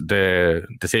win the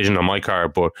decision on my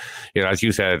card. But as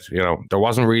you said, there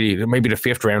wasn't really. Maybe the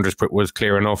 5th round was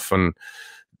clear enough, and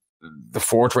the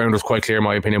 4th round was quite clear in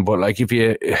my opinion. But like if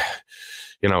you.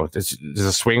 There's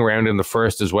a swing round in the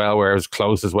 1st as well, where it was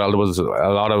close as well. There was a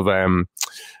lot of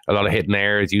hitting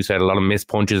air, as you said, a lot of missed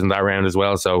punches in that round as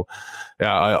well. So,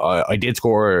 yeah, I did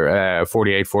score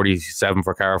 48-47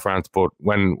 for Kara-France, but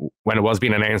when it was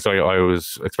being announced, I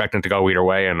was expecting to go either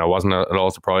way, and I wasn't at all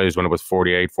surprised when it was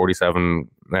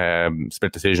 48-47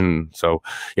 split decision. So,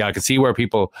 yeah, I could see where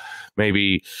people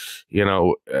maybe,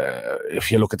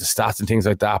 if you look at the stats and things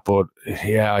like that, but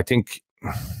yeah, I think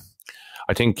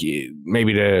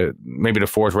maybe the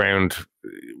 4th round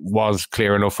was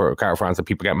clear enough for Kara-France that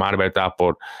people get mad about that,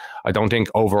 but I don't think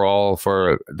overall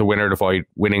for the winner of the fight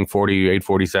winning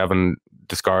 48-47,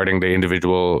 discarding the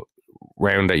individual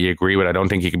round that you agree with, I don't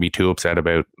think you can be too upset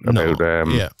about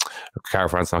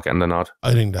Kara-France not getting the nod.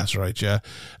 I think that's right, yeah.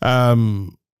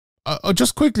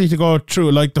 Just quickly to go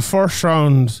through, like the 1st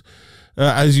round,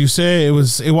 as you say, it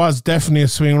was definitely a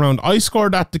swing round. I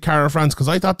scored that to Kara-France because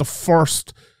I thought the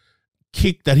first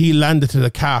kick that he landed to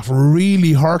the calf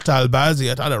really hurt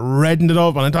Al-Bazi. I thought it reddened it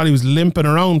up, and I thought he was limping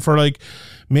around for like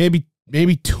maybe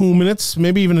 2 minutes,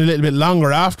 maybe even a little bit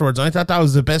longer afterwards. And I thought that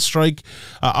was the best strike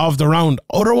of the round.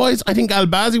 Otherwise, I think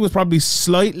Al-Bazi was probably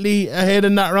slightly ahead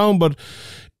in that round, but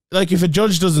like if a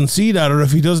judge doesn't see that, or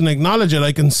if he doesn't acknowledge it,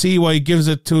 I can see why he gives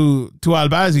it to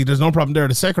Al-Bazi. There's no problem there.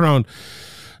 The 2nd round,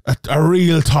 a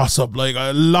real toss-up. Like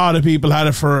a lot of people had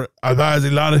it for Al-Bazi,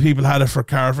 a lot of people had it for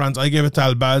Kara-France. I gave it to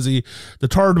Al-Bazi.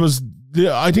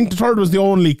 I think the third was the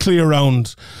only clear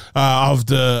round of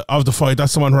the fight.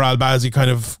 That's the one where Al-Bazi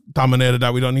kind of dominated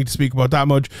that. We don't need to speak about that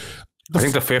much. I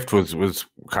think the 5th was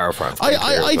Kara-France.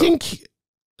 I think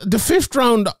the 5th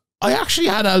round, I actually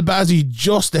had Al-Bazi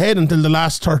just ahead until the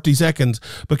last 30 seconds,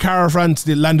 but Kara-France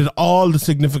landed all the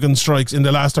significant strikes in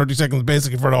the last 30 seconds,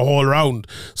 basically for the whole round.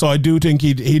 So I do think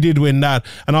he did win that,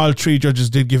 and all 3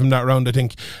 judges did give him that round, I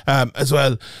think, as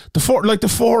well. The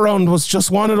 4th round was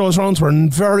just one of those rounds where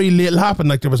very little happened.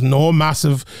 Like there was no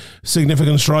massive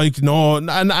significant strike,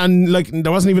 and like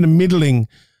there wasn't even a middling.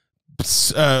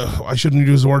 I shouldn't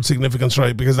use the word significant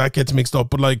strike because that gets mixed up,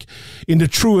 but like in the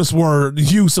truest word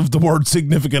use of the word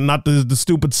significant, not the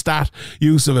stupid stat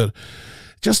use of it.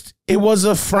 Just, it was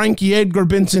a Frankie Edgar,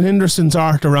 Benson Henderson's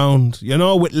art around,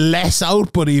 with less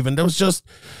output even. There was just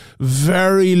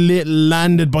very little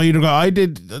landed by either guy.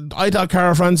 I thought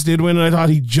Kara-France did win, and I thought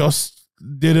he just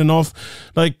did enough.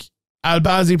 Like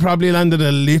Al-Bazi probably landed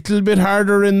a little bit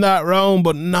harder in that round,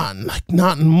 but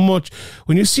not much.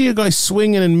 When you see a guy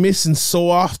swinging and missing so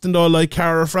often, though, like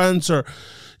Kara-France, or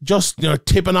just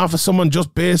tipping off of someone,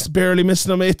 just barely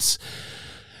missing him,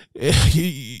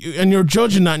 and you're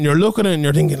judging that, and you're looking at it, and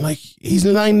you're thinking like he's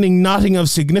landing nothing of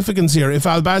significance here. If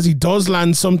Al-Bazi does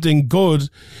land something good,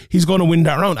 he's going to win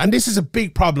that round. And this is a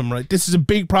big problem, right? This is a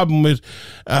big problem with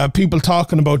people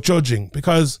talking about judging,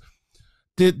 because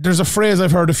there's a phrase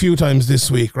I've heard a few times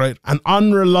this week, right? An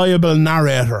unreliable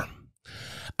narrator.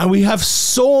 And we have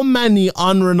so many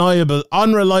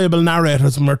unreliable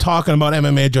narrators when we're talking about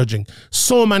MMA judging.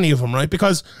 So many of them, right?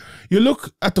 Because you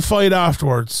look at the fight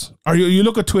afterwards, or you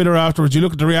look at Twitter afterwards, you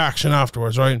look at the reaction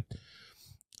afterwards, right?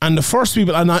 And the first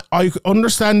people, and I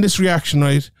understand this reaction,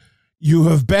 right? you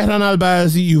have bet on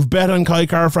Albazi, you've bet on Kai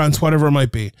Car-France, whatever it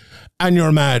might be, and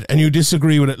you're mad and you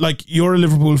disagree with it. Like, you're a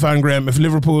Liverpool fan, Graeme. If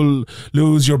Liverpool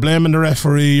lose, you're blaming the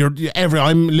referee.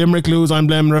 I'm Limerick lose, I'm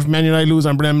blaming the referee. Man United lose,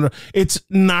 I'm blaming the referee. It's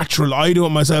natural. I do it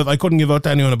myself. I couldn't give out to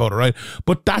anyone about it, right?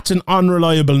 But that's an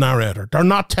unreliable narrator. They're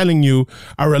not telling you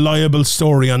a reliable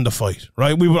story on the fight,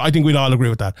 right? I think we'd all agree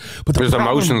with that. But there's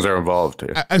emotions are involved.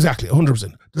 Yeah. Exactly,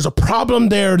 100%. There's a problem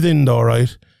there then, though,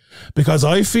 right? Because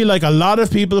I feel like a lot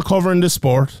of people covering this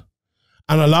sport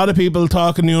and a lot of people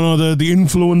talking, the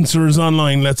influencers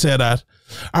online, let's say that,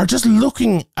 are just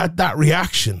looking at that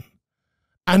reaction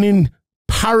and in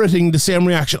parroting the same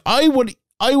reaction. I would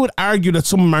argue that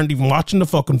some of them aren't even watching the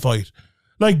fucking fight.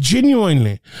 Like,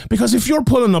 genuinely. Because if you're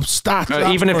pulling up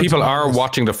stats... even if people are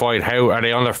watching the fight, how are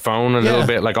they on their phone a little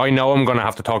bit? Like, I know I'm going to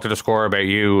have to talk to the scorer about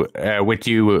you, with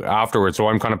you afterwards, so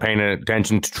I'm kind of paying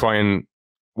attention to try and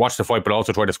watch the fight, but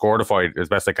also try to score the fight as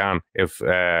best I can. If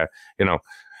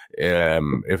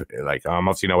if like, I'm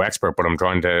obviously no expert, but I'm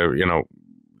trying to,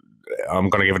 I'm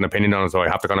going to give an opinion on it, so I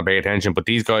have to kind of pay attention. But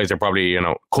these guys are probably,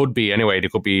 could be anyway. They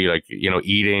could be like,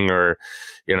 eating or,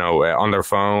 on their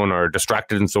phone or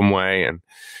distracted in some way, and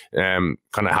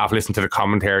kind of half listen to the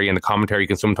commentary. And the commentary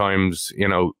can sometimes,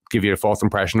 give you a false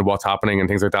impression of what's happening and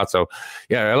things like that. So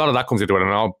yeah, a lot of that comes into it.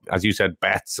 And all, as you said,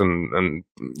 bets and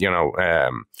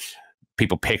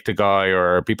people picked a guy,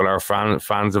 or people are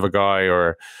fans of a guy,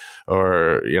 or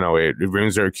it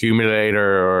ruins their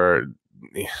accumulator,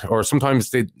 or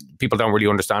sometimes people don't really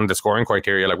understand the scoring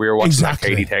criteria. Like, we were watching that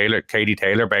Katie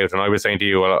Taylor bout, and I was saying to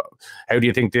you, well, how do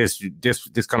you think this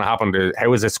kind of happened?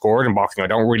 How is it scored in boxing? I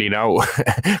don't really know,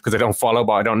 because I don't follow,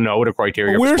 but I don't know the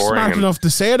criteria. We're for scoring. Smart enough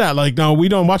to say that. Like, no, we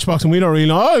don't watch boxing. We don't really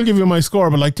know. I'll give you my score,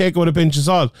 but like, take it with a pinch of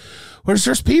salt. Whereas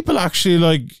there's people actually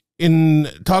like in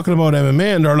talking about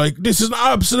MMA, and they're like, this is an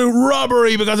absolute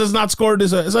robbery because it's not scored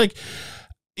this way. It's like,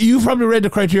 you've probably read the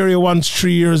criteria once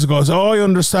 3 years ago, so I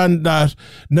understand that.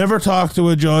 Never talk to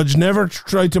a judge, never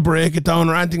try to break it down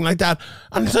or anything like that.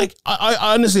 And it's like, I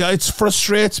honestly, it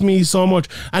frustrates me so much.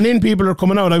 And then people are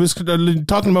coming out. I was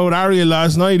talking about Ariel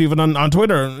last night, even on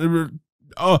Twitter.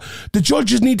 Oh, the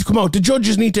judges need to come out. The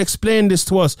judges need to explain this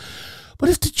to us. But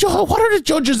if what are the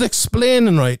judges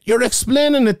explaining, right? You're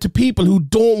explaining it to people who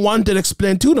don't want it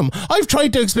explained to them. I've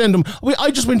tried to explain to them.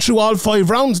 I just went through all 5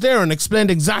 rounds there and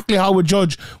explained exactly how a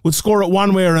judge would score it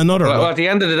one way or another. Well, at the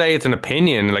end of the day, it's an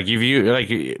opinion. Like,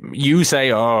 you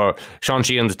say, oh, Sean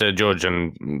Sheehan's the judge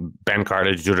and Ben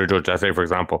Carter's the judge, let's say, for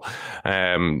example.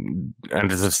 And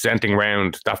there's a dissenting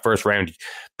round, that first round.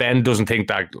 Ben doesn't think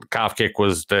that calf kick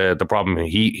was the problem.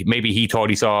 Maybe he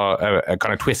thought he saw a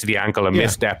kind of twist of the ankle, a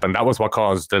misstep, and that was what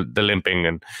caused the limping.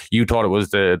 And you thought it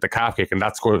was the calf kick, and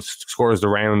that scores the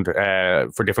round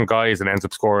for different guys, and ends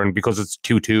up scoring because it's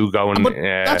 2-2 going.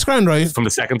 That's grand, right? From the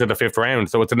 2nd to the 5th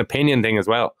round. So it's an opinion thing as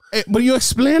well. But you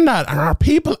explain that, and our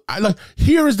people, like,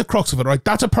 here is the crux of it, right?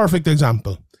 That's a perfect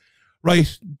example.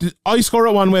 Right, I score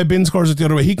it one way, Ben scores it the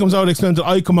other way. He comes out and explains it,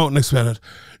 I come out and explain it.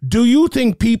 Do you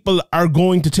think people are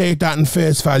going to take that in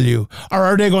face value? Or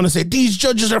are they going to say, these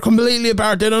judges are completely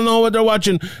apart, they don't know what they're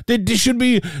watching, they should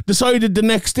be decided the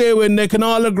next day when they can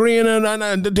all agree,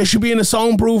 and they should be in a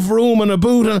soundproof room and a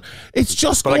booth, and it's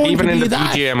just but going like, even to be in the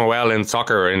that. PGMOL in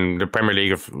soccer, in the Premier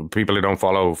League, of people who don't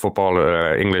follow football,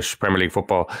 English Premier League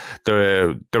football,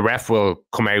 the ref will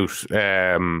come out,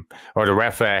 or the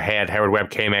ref head, Howard Webb,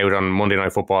 came out on Monday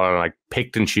Night Football and like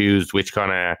picked and chose which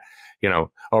kind of,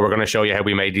 we're going to show you how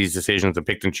we made these decisions, and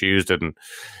picked and chose it, and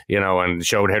and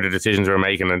showed how the decisions were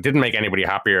making, and it didn't make anybody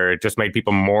happier. It just made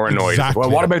people more annoyed. Exactly. Well,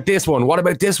 what about this one? What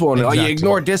about this one? Exactly. Oh, you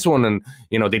ignored this one, and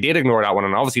they did ignore that one,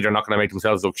 and obviously they're not going to make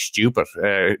themselves look stupid.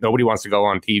 Nobody wants to go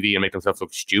on TV and make themselves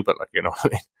look stupid, like,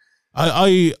 what I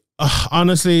mean?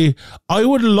 Honestly, I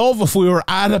would love if we were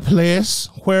at a place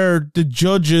where the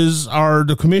judges or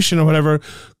the commission or whatever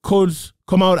could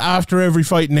come out after every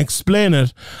fight and explain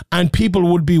it, and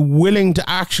people would be willing to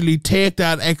actually take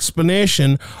that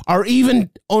explanation or even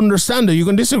understand it. You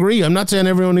can disagree. I'm not saying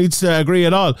everyone needs to agree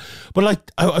at all, but like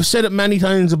I've said it many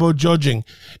times about judging,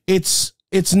 it's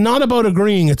not about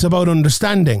agreeing, it's about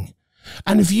understanding.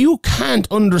 And if you can't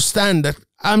understand that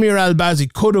Amir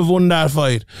Albazi could have won that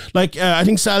fight, like I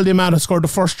think Sal Diamata scored the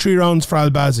first 3 rounds for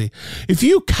Albazi. If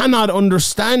you cannot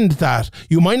understand that,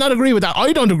 you might not agree with that.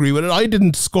 I don't agree with it. I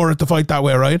didn't score it the fight that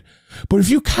way, right? But if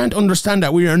you can't understand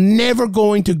that, we are never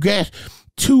going to get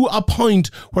to a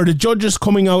point where the judges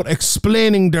coming out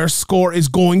explaining their score is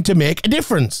going to make a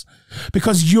difference,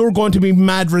 because you're going to be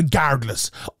mad regardless.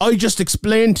 I just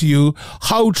explained to you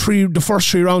how the first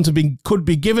 3 rounds could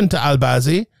be given to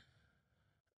Albazi,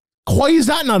 Why is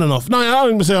that not enough? Now, I'm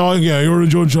going to say, oh, yeah, you're a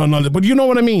judge on all that. But you know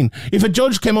what I mean? If a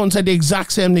judge came out and said the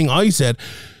exact same thing I said,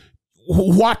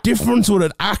 what difference would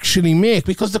it actually make?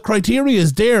 Because the criteria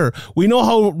is there. We know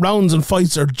how rounds and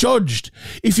fights are judged.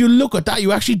 If you look at that,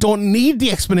 you actually don't need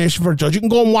the explanation for a judge. You can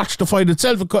go and watch the fight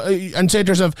itself and say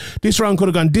to yourself, this round could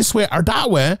have gone this way or that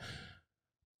way.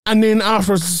 And then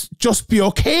afterwards, just be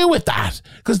okay with that,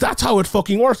 because that's how it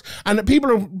fucking works. And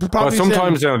people are probably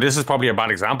sometimes, this is probably a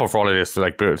bad example for all of this.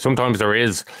 Like, sometimes there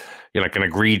is, like, an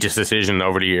egregious decision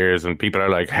over the years, and people are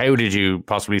like, "How did you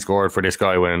possibly score for this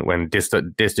guy when this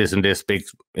and this big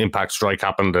impact strike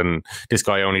happened, and this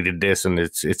guy only did this?" And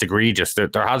it's egregious.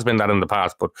 There has been that in the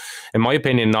past, but in my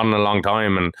opinion, not in a long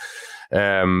time. And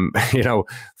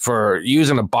for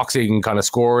using a boxing kind of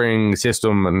scoring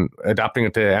system and adapting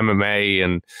it to MMA,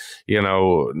 and,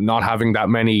 not having that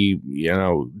many,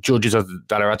 judges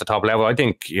that are at the top level, I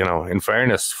think, in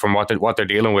fairness, from what they're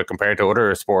dealing with compared to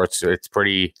other sports,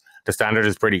 the standard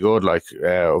is pretty good, like,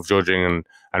 of judging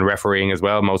and refereeing as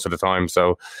well most of the time.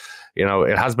 So,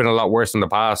 it has been a lot worse in the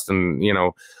past, and,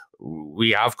 we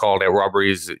have called out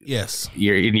robberies in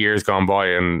years gone by,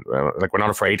 and like, we're not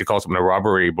afraid to call something a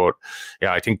robbery. But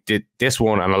yeah, I think this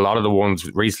one and a lot of the ones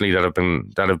recently that have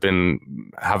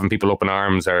been having people up in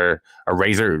arms are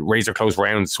razor close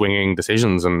round swinging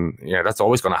decisions, and yeah, that's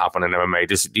always going to happen in MMA.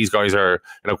 These guys are,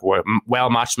 well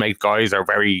matched guys, are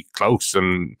very close,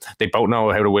 and they both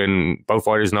know how to win. Both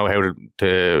fighters know how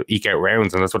to eke out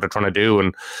rounds, and that's what they're trying to do.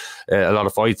 And a lot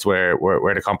of fights where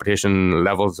the competition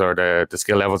levels or the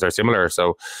skill levels are similar.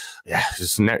 So yeah, you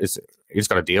just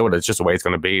got to deal with it. It's just the way it's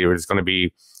going to be. It's going to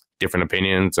be different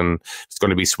opinions, and it's going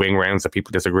to be swing rounds that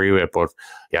people disagree with. But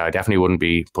yeah, I definitely wouldn't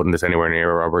be putting this anywhere near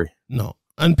a robbery. No.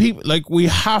 And people, like, we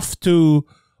have to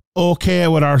okay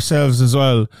with ourselves as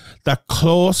well that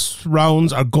close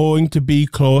rounds are going to be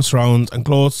close rounds, and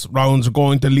close rounds are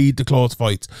going to lead to close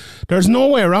fights. There's no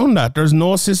way around that. There's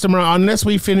no system around, unless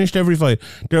we finished every fight.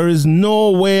 There is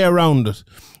no way around it.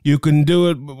 You can do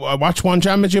it. I watch One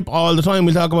Championship all the time.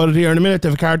 We'll talk about it here in a minute. They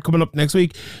have a card coming up next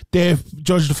week. They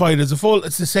judge the fight as a full.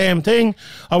 It's the same thing.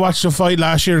 I watched the fight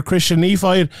last year, Christian Lee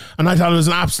fight, and I thought it was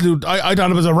an absolute. I thought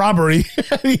it was a robbery,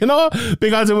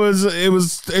 because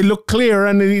it looked clear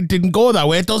and it didn't go that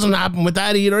way. It doesn't happen with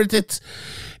that either.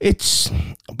 It's.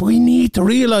 We need to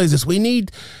realize this. We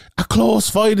need a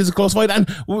close fight is a close fight,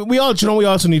 and we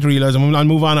also need to realize. And I'll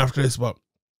move on after this, but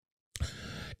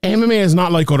MMA is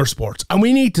not like other sports, and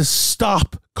we need to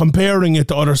stop comparing it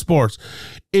to other sports.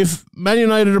 If Man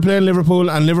United are playing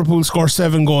Liverpool and Liverpool score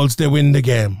 7 goals, they win the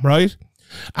game, right?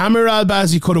 Amir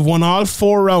Albazi could have won all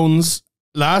 4 rounds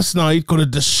last night, could have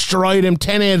destroyed him,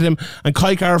 10-8 him, and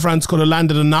Kai Kara-France could have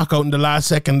landed a knockout in the last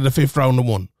second of the 5th round and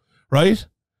won, right?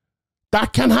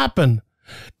 That can happen.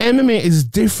 MMA is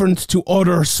different to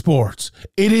other sports.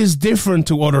 It is different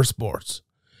to other sports.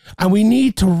 And we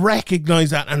need to recognize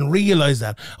that and realize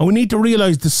that. And we need to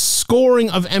realize the scoring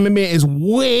of MMA is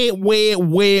way, way,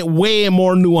 way, way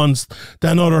more nuanced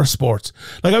than other sports.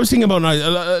 Like, I was thinking about,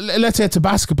 let's say it's a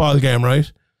basketball game, right?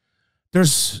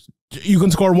 You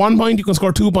can score 1 point, you can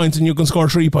score 2 points, and you can score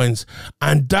 3 points.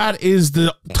 And that is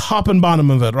the top and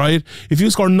bottom of it, right? If you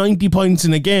score 90 points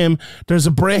in a game, there's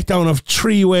a breakdown of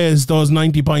 3 ways those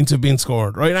 90 points have been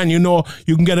scored, right? And you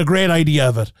can get a great idea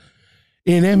of it.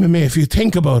 In MMA, if you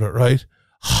think about it, right,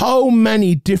 how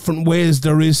many different ways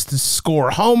there is to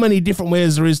score, how many different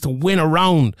ways there is to win a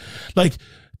round. Like,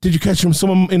 did you catch him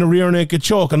someone in a rear naked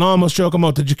choke and almost choke him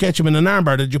out? Did you catch him in an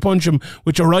armbar? Did you punch him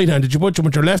with your right hand? Did you punch him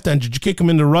with your left hand? Did you kick him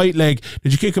in the right leg?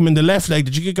 Did you kick him in the left leg?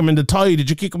 Did you kick him in the thigh? Did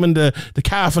you kick him in the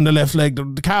calf on the left leg,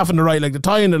 the calf on the right leg, the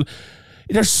thigh in the...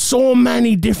 There's so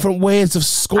many different ways of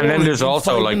scoring. And then there's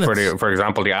also, like, for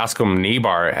example, the Ascom knee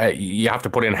bar. You have to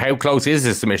put in, how close is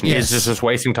this submission? Yes. Is this just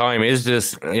wasting time? Is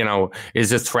this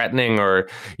threatening? Or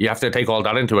you have to take all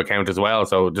that into account as well.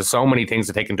 So there's so many things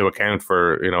to take into account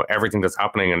for, everything that's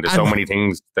happening, and there's so many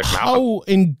things that can happen. How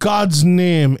in God's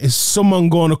name is someone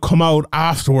going to come out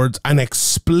afterwards and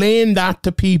explain that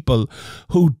to people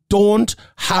who don't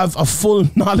have a full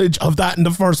knowledge of that in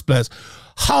the first place?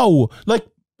 How? Like,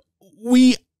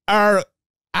 we are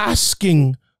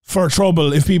asking for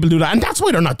trouble if people do that, and that's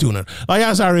why they're not doing it. I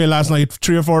asked Ariel last night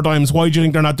 3 or 4 times, why do you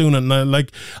think they're not doing it? And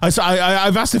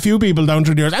I've asked a few people down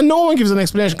through the years, and no one gives an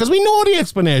explanation, because we know the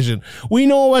explanation. We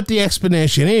know what the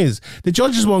explanation is. The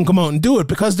judges won't come out and do it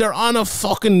because they're on a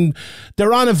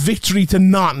victory to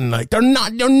nothing. Like, they're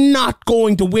not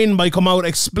going to win by come out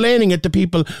explaining it to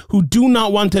people who do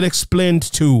not want it explained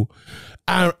to.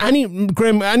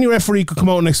 Graeme, any referee could come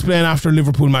out and explain after a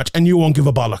Liverpool match, and you won't give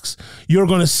a bollocks. You're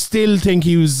going to still think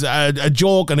he was a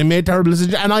joke and he made terrible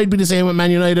decisions. And I'd be the same with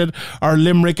Man United or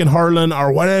Limerick and hurling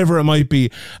or whatever it might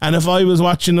be. And if I was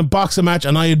watching a boxing match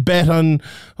and I had bet on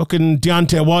fucking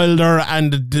Deontay Wilder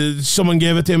and someone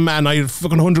gave it to him and I had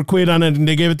fucking £100 on it and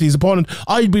they gave it to his opponent,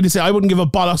 I'd be the same. I wouldn't give a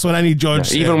bollocks what any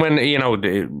judge even when, you know,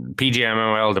 the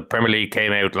PGMOL, the Premier League,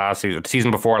 came out last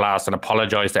season before last and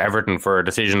apologised to Everton for a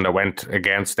decision that went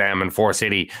against them and for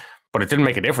City, but it didn't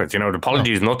make a difference. You know, the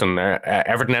apology is nothing.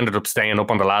 Everton ended up staying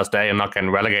up on the last day and not getting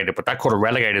relegated, but that could have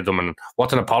relegated them, and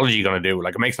what's an apology going to do?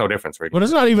 Like, it makes no difference, really. But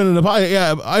it's not even an apology.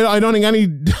 Yeah, I don't think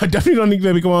I definitely don't think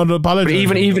they come out and apologize.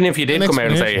 But even if you did come out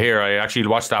and say, here, I actually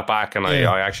watched that back and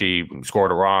I actually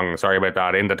scored it wrong, sorry about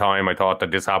that, in the time I thought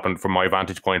that this happened from my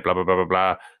vantage point, blah blah blah blah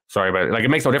blah, sorry about it. Like, it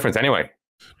makes no difference anyway.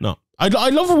 No, I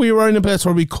love if we were in a place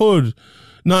where we could,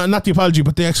 not the apology,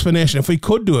 but the explanation, if we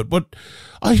could do it. But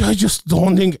I just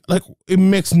don't think, like, it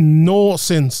makes no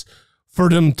sense for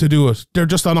them to do it. They're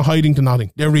just on a hiding to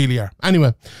nothing. They really are.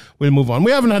 Anyway, we'll move on.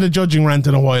 We haven't had a judging rant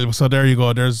in a while, so there you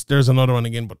go. There's another one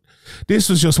again. But this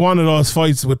was just one of those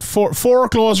fights with four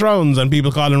close rounds and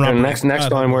people calling around. Next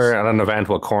time we're at an event,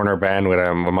 we'll corner Ben with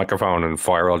a microphone and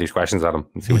fire all these questions at him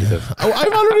and see what he says.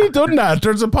 I've already done that.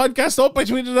 There's a podcast up. I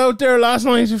tweeted out there last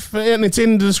night, and it's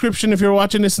in the description if you're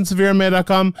watching this on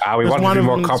SevereMMA.com. We want to be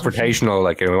more confrontational.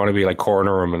 Like, we want to be like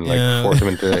corner him and like force him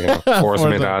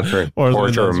into answering,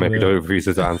 torture him, maybe to refuse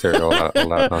his answer. All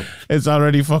that. It's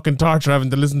already fucking torture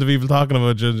having to listen to people talking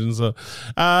about judging. So,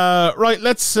 right,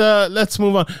 let's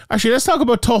move on. Actually, let's talk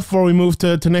about Tough before we move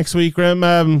to next week, Graeme.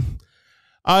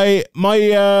 My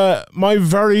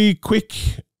very quick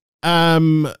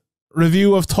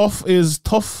review of Tough is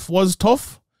Tough was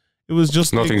tough. It was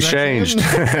just nothing's changed.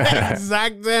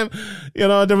 Exact same. You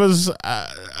know, there was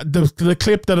the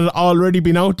clip that had already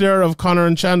been out there of Conor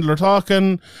and Chandler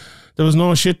talking. There was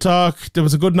no shit talk. There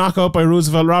was a good knockout by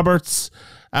Roosevelt Roberts.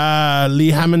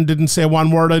 Lee Hammond didn't say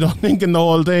one word, I don't think, in the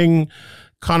whole thing.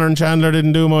 Conor and Chandler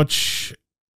didn't do much.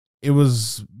 It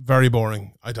was very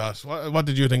boring, I thought. What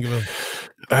did you think of it?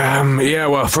 Yeah,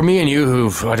 well, for me and you,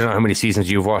 I don't know how many seasons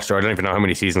you've watched, or I don't even know how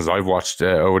many seasons I've watched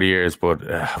over the years, but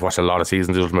I've watched a lot of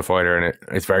seasons of Ultimate Fighter, and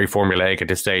it's very formulaic at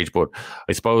this stage. But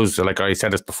I suppose, like I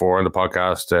said this before on the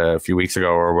podcast a few weeks ago,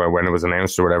 or when it was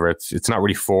announced or whatever, it's not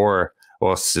really for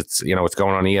us. It's, you know, it's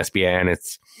going on ESPN.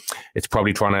 It's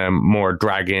probably trying to more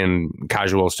drag in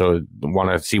casuals to want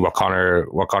to see what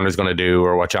Conor's going to do,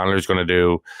 or what Chandler's going to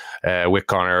do with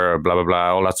Conor, or blah blah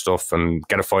blah, all that stuff, and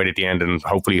get a fight at the end, and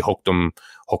hopefully hook them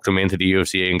into the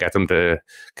UFC and get them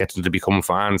to become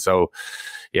fans. So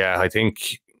yeah, I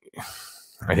think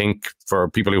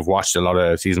for people who've watched a lot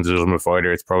of seasons of Ultimate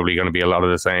Fighter, it's probably going to be a lot of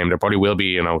the same. There probably will be,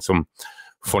 you know, some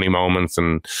funny moments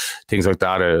and things like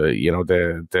that. You know,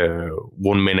 the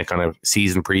 1 minute kind of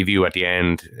season preview at the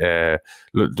end, there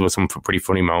was some pretty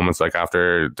funny moments, like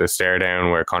after the stare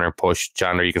down where Conor pushed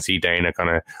Chandler, you can see Dana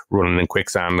kind of running in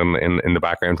quicksand in the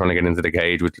background trying to get into the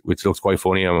cage, which looks quite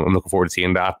funny. I'm looking forward to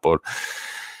seeing that, but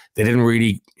they didn't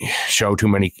really show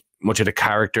much of the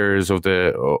characters of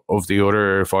the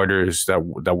other fighters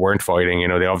that weren't fighting. You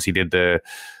know, they obviously did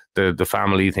the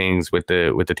family things with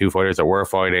the two fighters that were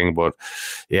fighting, but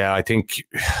yeah, I think,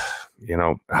 you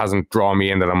know, it hasn't drawn me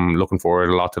in that I'm looking forward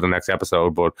a lot to the next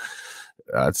episode, but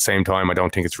at the same time, I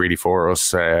don't think it's really for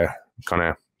us kind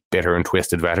of bitter and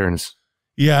twisted veterans.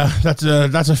 Yeah, that's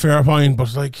a fair point,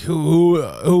 but like,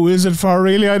 who is it for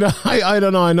really? I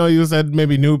don't know. I know you said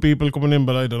maybe new people coming in,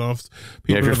 but I don't know if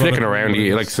people, if you're flicking around,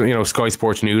 like, you know, Sky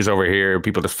Sports News over here,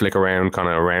 people just flick around kind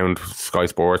of around Sky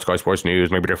Sports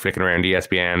News. Maybe they're flicking around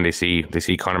ESPN. They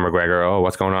see Conor McGregor. Oh,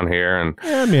 what's going on here? And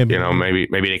yeah, maybe, you know, maybe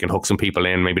they can hook some people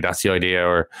in. Maybe that's the idea.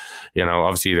 Or, you know,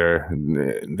 obviously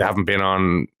they haven't been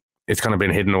on. It's kind of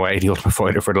been hidden away, the Ultimate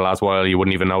Fighter, for the last while. You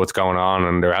wouldn't even know what's going on,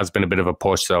 and there has been a bit of a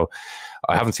push. So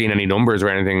I haven't seen any numbers or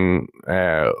anything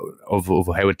of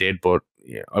how it did, but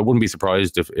yeah, I wouldn't be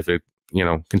surprised if it, you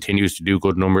know, continues to do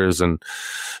good numbers, and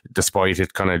despite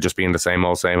it kind of just being the same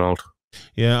old.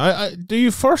 Yeah, the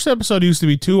first episode used to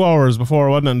be 2 hours before,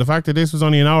 wasn't it? And the fact that this was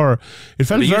only an hour, it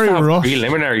felt very rough.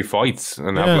 Preliminary fights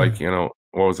and have, like, you know,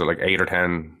 what was it, like 8 or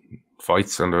 10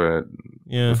 fights on the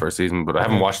first season, but I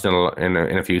haven't watched in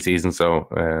a few seasons, so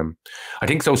I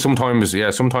think so. Sometimes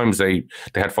they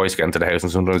had fights get into the house,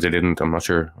 and sometimes they didn't. I'm not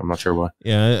sure why.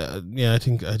 Yeah, I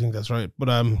think that's right. But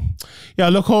yeah,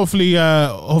 look, hopefully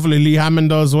Lee Hammond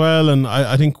does well, and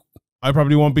I think I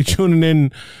probably won't be tuning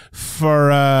in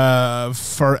for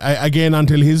again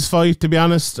until his fight, to be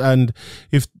honest. And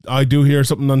if I do hear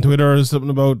something on Twitter or something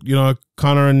about, you know,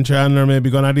 Conor and Chandler maybe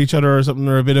going at each other or something,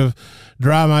 or a bit of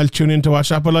drama, I'll tune in to watch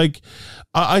that. But like,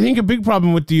 I think a big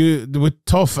problem with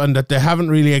Tough, and that they haven't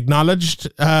really acknowledged,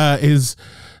 is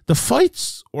the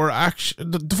fights were actually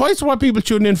the fights were what people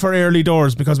tuned in for early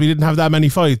doors, because we didn't have that many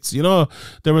fights. You know,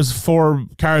 there was 4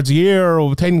 cards a year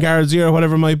or 10 cards a year, or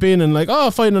whatever it might be, and like, oh,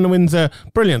 fighting on the Wednesday,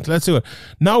 brilliant, let's do it.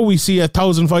 Now we see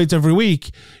 1,000 fights every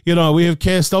week. You know, we have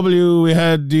KSW, we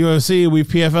had the UFC, we have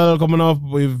PFL coming up,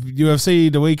 we've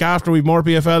UFC the week after, we've more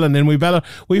PFL, and then we Bellator.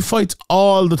 We have fights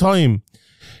all the time.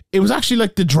 It was actually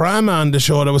like the drama on the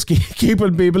show that was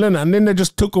keeping people in, and then they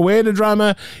just took away the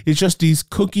drama. It's just these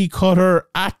cookie cutter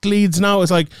athletes now.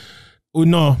 It's like, oh,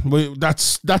 no,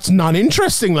 that's not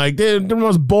interesting. Like, they're the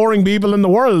most boring people in the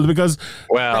world, because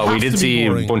we did see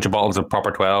a bunch of bottles of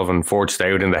Proper 12 and Forged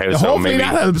Stout in the house. So maybe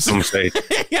that helps. Some stage.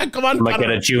 Yeah, come on, might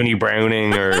get a Junie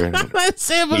Browning or let's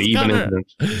save us, Conor.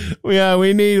 Yeah,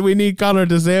 we need Conor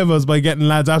to save us by getting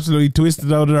lads absolutely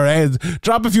twisted out of their heads.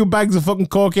 Drop a few bags of fucking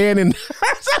cocaine in.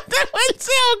 We'll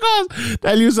see how it goes.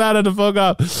 Tell you Sada to fuck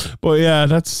up. But yeah,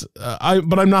 that's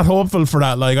but I'm not hopeful for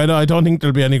that. Like, I don't think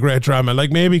there'll be any great drama.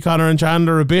 Like, maybe Conor and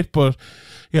Chandler a bit, but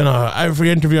you know, every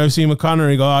interview I've seen with Conor,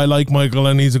 he go, I like Michael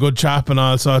and he's a good chap and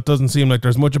all, so it doesn't seem like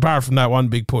there's much apart from that one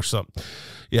big push. So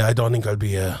yeah, I don't think I'll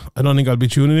be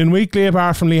tuning in weekly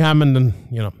apart from Lee Hammond, and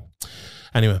you know.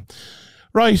 Anyway,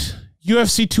 right,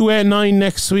 UFC 289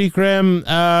 next week, Graeme.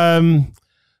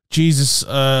 Jesus,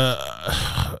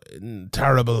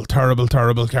 terrible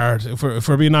card. If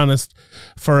we're being honest,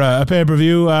 for a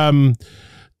pay-per-view.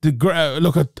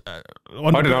 Look at.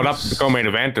 I don't know, that's the co-main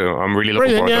event. I'm really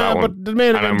looking forward to that one.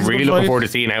 And I'm really looking forward to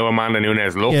seeing how Amanda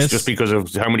Nunes looks, just because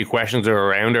of how many questions are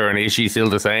around her, and is she still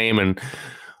the same, and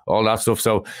all that stuff.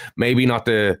 So maybe not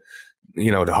the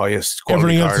highest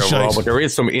quality card overall, but there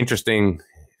is some interesting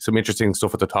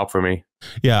stuff at the top for me.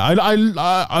 Yeah,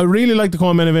 I really like the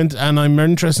co-main event, and I'm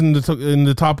interested in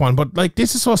the top one. But like,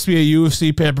 this is supposed to be a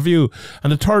UFC pay-per-view,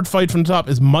 and the third fight from the top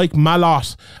is Mike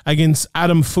Malott against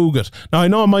Adam Fugit. Now, I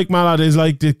know Mike Malott is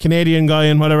like the Canadian guy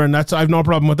and whatever, and I've no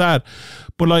problem with that.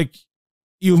 But like,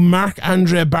 you've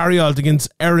Marc-Andre Barriault against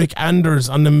Eric Anders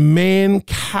on the main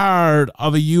card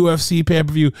of a UFC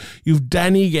pay-per-view. You've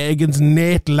Danny Gay against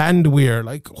Nate Landwehr.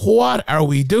 Like, what are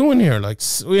we doing here? Like,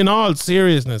 in all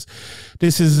seriousness,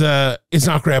 this is it's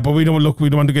not great. But we don't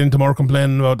want to get into more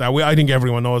complaining about that. I think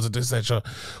everyone knows at this stage. So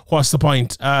what's the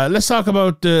point? Let's talk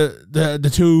about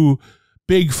the two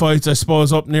big fights, I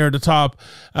suppose, up near the top.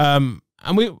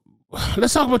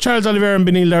 Let's talk about Charles Oliveira and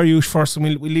Beneil Dariush first, and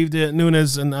we leave the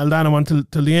Nunes and Aldana one till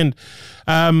the end.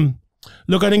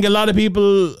 Look, I think a lot of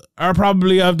people are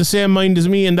probably of the same mind as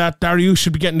me in that Dariush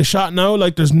should be getting the shot now.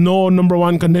 Like, there's no number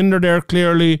one contender there,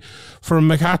 clearly, for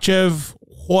Makhachev.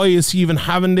 Why is he even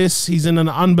having this? He's in an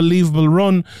unbelievable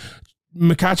run.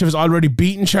 Makhachev has already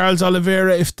beaten Charles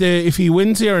Oliveira. If he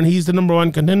wins here and he's the number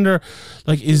one contender,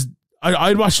 like,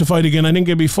 I'd watch the fight again. I think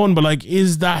it'd be fun, but like,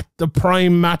 is that the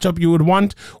prime matchup you would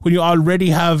want when you already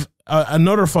have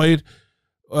another fight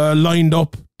lined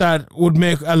up that would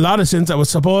make a lot of sense, that was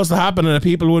supposed to happen and that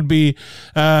people would be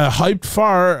hyped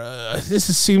for?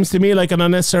 This seems to me like an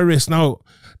unnecessary risk. Now,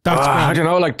 I don't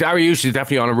know. Like, Dariush is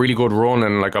definitely on a really good run,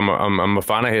 and like, I'm a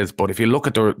fan of his. But if you look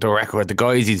at the record, the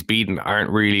guys he's beaten aren't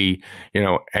really,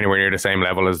 anywhere near the same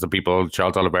level as the people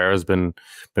Charles Oliveira has been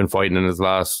fighting in his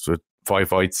last 5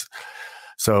 fights.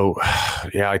 So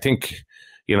yeah, I think,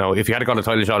 if he had got a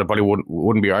title shot, I probably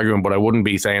wouldn't be arguing, but I wouldn't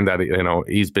be saying that,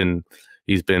 he's been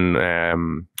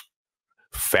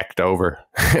fecked over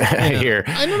here.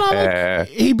 I don't know. Like,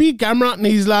 he beat Gamrot in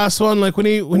his last one. Like, when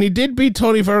he did beat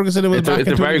Tony Ferguson, it was back in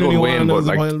 2021. It's a very good win, but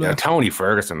like, Tony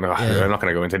Ferguson, I'm not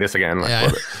going to go into this again.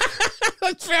 Like,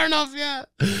 that's fair enough, yeah.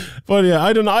 But yeah,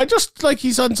 I don't know. I just, like,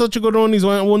 he's on such a good run. He's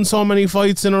won so many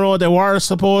fights in a row. They were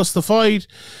supposed to fight.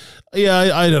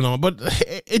 Yeah, I don't know. But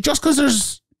it just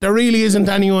because there really isn't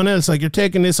anyone else. Like, you're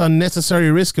taking this unnecessary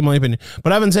risk, in my opinion.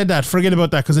 But having said that, forget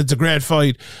about that, because it's a great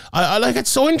fight. I like, it's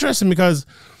so interesting because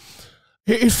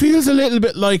it feels a little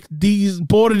bit like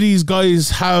both of these guys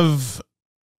have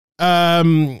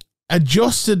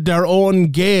adjusted their own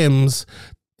games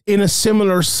in a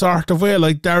similar sort of way.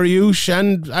 Like, Dariush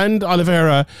and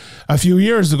Oliveira a few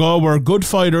years ago were good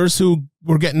fighters who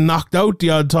were getting knocked out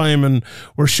the odd time and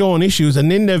were showing issues,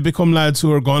 and then they've become lads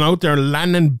who are going out there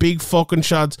landing big fucking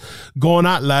shots, going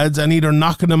at lads and either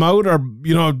knocking them out or,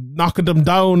 you know, knocking them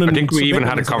down. And I think we even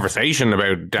had a conversation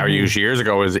about Dariush years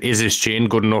ago. Is his chin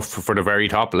good enough for the very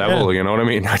top level? You know what I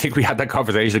mean? I think we had that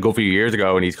conversation a good few years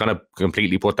ago, and he's kind of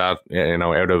completely put that, you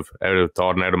know, out of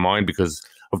thought and out of mind because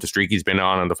of the streak he's been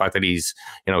on and the fact that he's,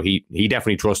 you know, he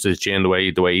definitely trusts his chin the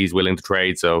way he's willing to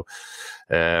trade. So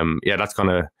yeah, that's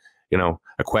kind of, you know,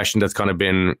 a question that's kind of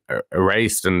been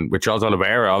erased. And with Charles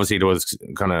Oliveira, obviously there was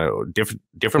kind of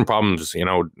different problems, you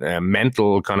know,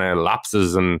 mental kind of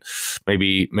lapses and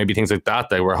maybe things like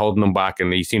that were holding him back,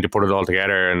 and he seemed to put it all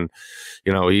together. And,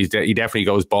 you know, he definitely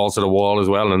goes balls to the wall as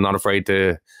well, and not afraid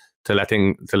to let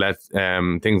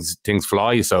things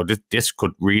fly. So this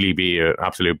could really be an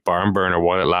absolute barn burner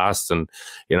while it lasts. And,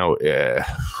 you know,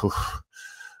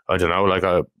 I don't know, like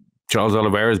Charles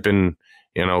Oliveira has been,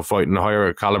 you know, fighting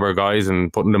higher caliber guys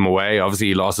and putting them away. Obviously,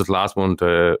 he lost his last one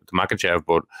to Makachev,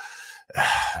 but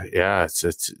yeah,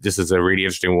 this is a really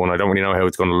interesting one. I don't really know how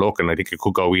it's going to look, and I think it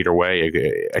could go either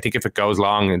way. I think if it goes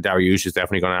long, and Dariush is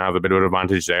definitely going to have a bit of an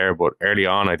advantage there, but early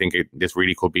on, I think this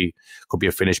really could be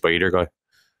a finish by either guy.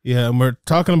 Yeah, and we're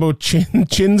talking about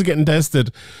chins getting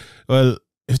tested. Well,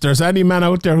 if there's any man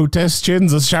out there who tests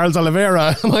chins, it's Charles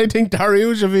Oliveira. And I think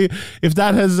Dariush, if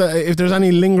there's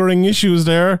any lingering issues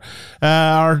there,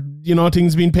 or, you know,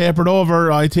 things being papered over,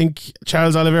 I think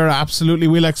Charles Oliveira absolutely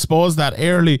will expose that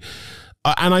early.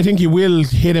 And I think he will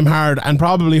hit him hard and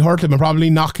probably hurt him and probably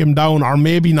knock him down or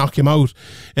maybe knock him out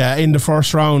in the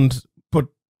first round. But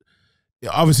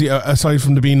obviously, aside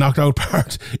from the being knocked out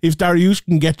part, if Dariush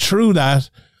can get through that,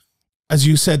 as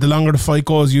you said, the longer the fight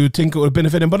goes, you would think it would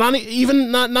benefit him. But not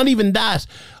even that.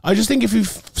 I just think if he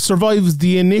survives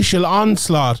the initial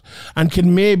onslaught and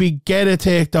can maybe get a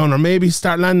takedown or maybe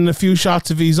start landing a few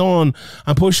shots of his own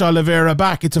and push Oliveira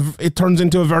back, it turns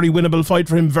into a very winnable fight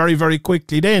for him very, very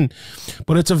quickly then.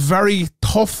 But it's a very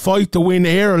tough fight to win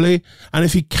early, and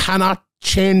if he cannot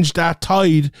change that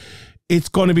tide, it's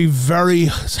going to be very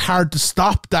hard to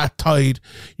stop that tide.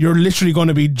 You're literally going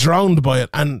to be drowned by it.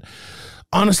 And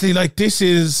honestly, like, this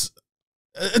is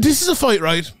a fight,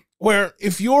 right, where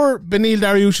if you're Beneil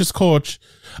Dariush's coach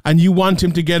and you want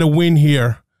him to get a win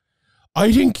here,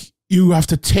 I think you have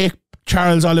to take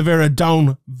Charles Oliveira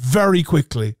down very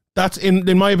quickly. That's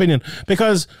in my opinion,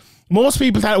 because most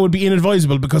people thought it would be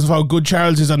inadvisable because of how good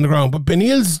Charles is on the ground. But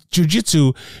Beneil's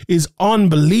jiu-jitsu is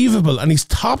unbelievable, and his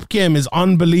top game is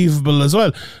unbelievable as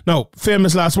well. Now,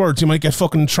 famous last words, you might get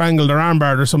fucking strangled or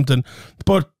armbarred or something,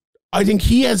 but I think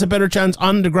he has a better chance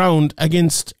on the ground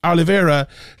against Oliveira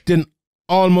than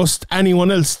almost anyone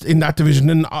else in that division,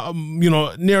 and you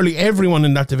know, nearly everyone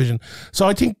in that division. So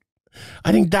I think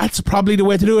that's probably the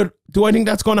way to do it. Do I think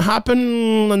that's going to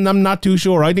happen? And I'm not too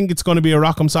sure. I think it's going to be a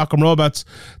Rock'em Sock'em Robots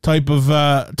type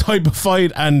of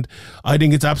fight, and I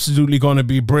think it's absolutely going to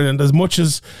be brilliant. As much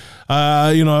as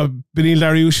you know, Beneil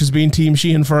Dariush has been Team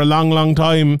Sheehan for a long, long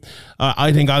time,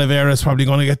 I think Oliveira is probably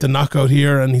going to get the knockout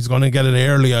here, and he's going to get it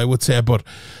early, I would say. But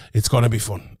it's going to be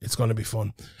fun. It's going to be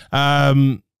fun.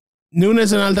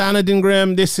 Nunes and Aldana, then,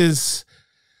 Graeme, this is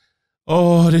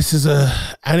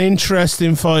an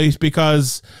interesting fight,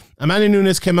 because Amanda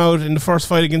Nunes came out in the first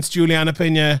fight against Juliana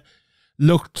Pena,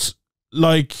 looked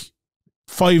like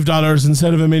 $5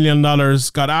 instead of $1 million,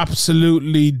 got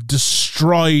absolutely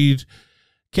destroyed,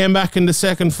 came back in the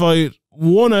second fight,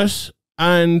 won it,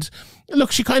 and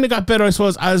look, she kind of got better, I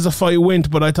suppose, as the fight went,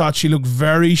 but I thought she looked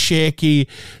very shaky,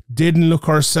 didn't look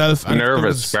herself. And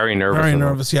nervous, very nervous. Very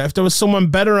nervous, yeah. If there was someone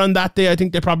better on that day, I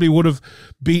think they probably would have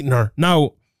beaten her.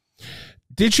 Now,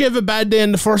 did she have a bad day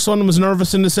in the first one and was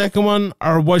nervous in the second one?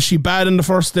 Or was she bad in the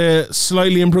first day,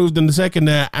 slightly improved in the second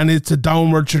day, and it's a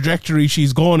downward trajectory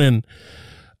she's going in?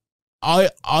 I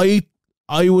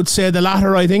would say the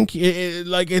latter. I think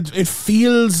it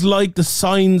feels like the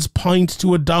signs point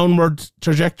to a downward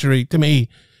trajectory to me.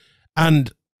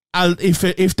 And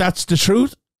if that's the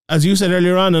truth, as you said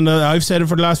earlier on, and I've said it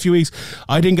for the last few weeks,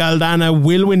 I think Aldana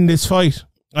will win this fight.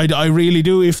 I really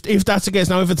do. If that's the case.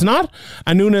 Now, if it's not,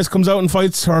 and Nunes comes out and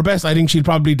fights her best, I think she'll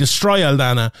probably destroy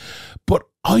Aldana. But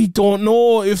I don't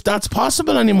know if that's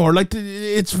possible anymore. Like,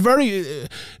 it's very,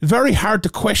 very hard to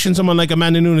question someone like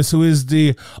Amanda Nunes, who is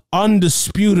the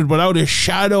undisputed, without a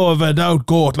shadow of a doubt,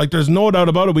 GOAT. Like, there's no doubt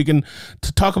about it. We can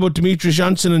talk about Demetrius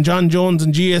Johnson and John Jones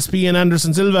and GSP and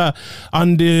Anderson Silva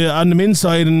on the men's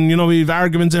side, and, you know, we have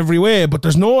arguments every way, but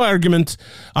there's no argument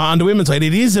on the women's side.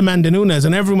 It is Amanda Nunes,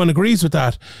 and everyone agrees with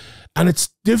that. And it's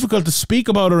difficult to speak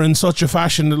about her in such a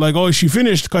fashion, like, oh, she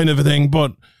finished kind of a thing,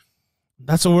 but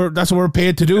That's what we're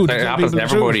paid to do. It happens to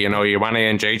everybody, you know. Joanna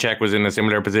Jędrzejczyk was in a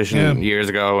similar position years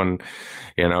ago, and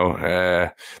you know,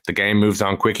 the game moves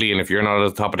on quickly, and if you're not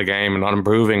at the top of the game and not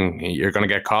improving, you're going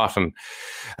to get caught. And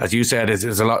as you said, it's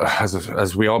a lot.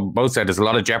 As we all both said, there's a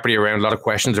lot of jeopardy around, a lot of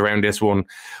questions around this one.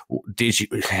 Did she?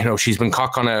 You know, she's been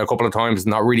caught on a couple of times,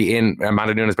 not really in.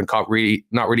 Amanda Nunes has been caught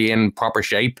not really in proper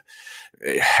shape.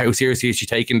 How seriously is she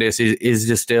taking this? Is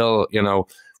this still, you know,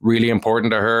 really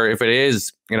important to her? If it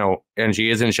is, you know, and she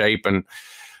is in shape, and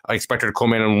I expect her to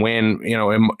come in and win, you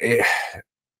know,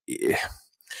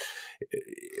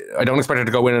 I don't expect her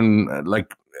to go in and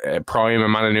like prime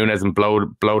Amanda Nunes and blow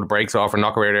the brakes off or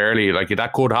knock her out early. Like,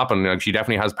 that could happen. Like, she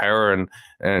definitely has power and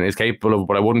is capable of,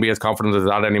 but I wouldn't be as confident as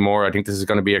that anymore. I think this is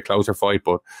going to be a closer fight,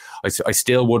 but I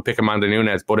still would pick Amanda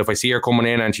Nunes. But if I see her coming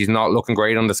in and she's not looking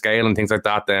great on the scale and things like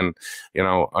that, then, you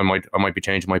know, I might be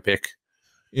changing my pick.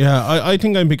 Yeah, I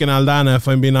think I'm picking Aldana, if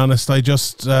I'm being honest. I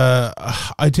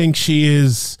think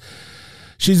she's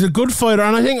a good fighter,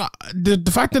 and I think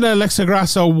the fact that Alexa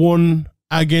Grasso won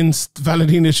against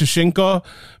Valentina Shevchenko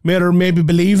made her maybe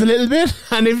believe a little bit.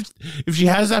 And if she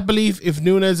has that belief, if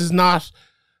Nunes is not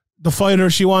the fighter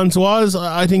she once was,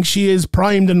 I think she is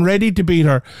primed and ready to beat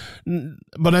her.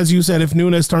 But as you said, if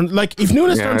Nunes turns up,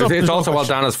 it's also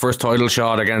Aldana's first title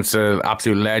shot against an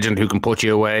absolute legend who can put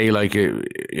you away. Like, you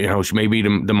know, maybe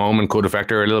the moment could affect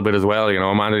her a little bit as well. You know,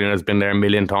 Amanda Nunes has been there a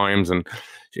million times, and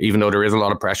even though there is a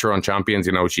lot of pressure on champions,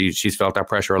 you know, she's felt that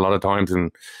pressure a lot of times,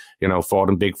 and, you know, fought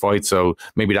in big fights. So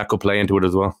maybe that could play into it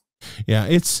as well. Yeah,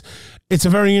 it's a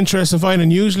very interesting fight,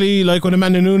 and usually, like, when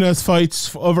Amanda Nunes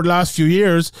fights over the last few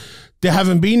years, they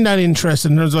haven't been that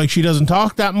interesting. There's like, she doesn't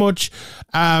talk that much.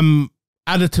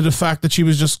 Added to the fact that she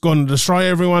was just going to destroy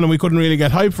everyone, and we couldn't really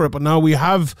get hype for it. But now we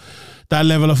have that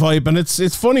level of hype, and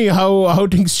it's funny how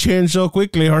things change so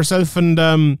quickly. Herself and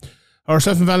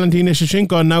Valentina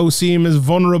Shevchenko now seem as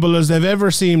vulnerable as they've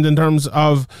ever seemed in terms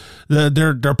of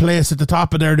their place at the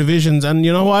top of their divisions. And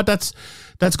you know what? That's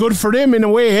good for them in a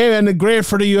way, and great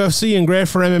for the UFC and great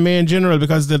for MMA in general,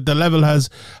 because the level has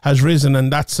risen,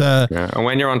 and that's And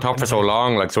when you're on top for so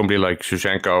long, like somebody like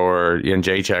Shevchenko or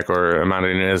Jędrzejczyk or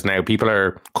Amanda Nunes, now people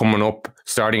are coming up,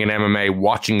 starting in MMA,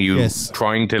 watching you, yes,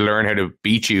 trying to learn how to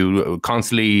beat you,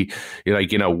 constantly,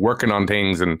 like, you know, working on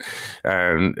things and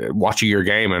watching your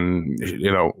game, and,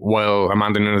 you know, while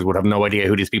Amanda Nunes would have no idea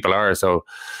who these people are. So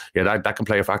yeah, that can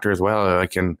play a factor as well.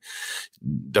 Like, and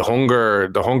the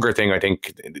hunger thing, I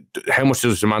think, how much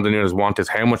does Amanda Nunes want is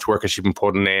how much work has she been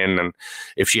putting in, and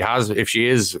if she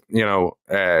is, you know,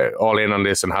 all in on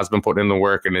this and has been putting in the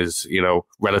work and is, you know,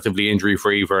 relatively injury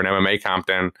free for an MMA camp,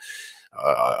 then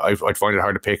I'd find it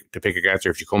hard to pick against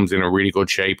her. If she comes in a really good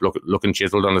shape, looking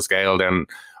chiseled on the scale, then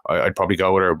I'd probably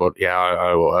go with her. But yeah,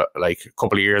 I like a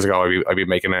couple of years ago, I'd be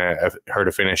making her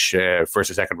to finish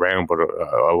first or second round, but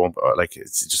I won't. Like,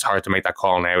 it's just hard to make that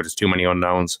call now. There's too many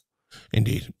unknowns.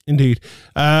 Indeed.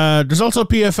 There's also a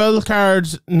PFL card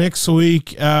next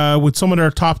week with some of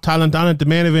their top talent on it. The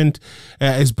main event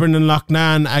is Brendan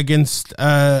Loughnane against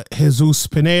Jesus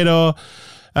Pinedo.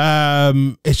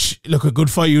 Look, a good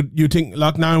fight. You think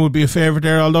Loughnane would be a favourite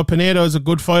there, although Pinedo is a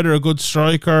good fighter, a good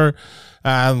striker.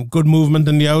 Good movement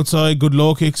on the outside, good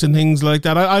low kicks and things like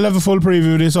that. I'll have a full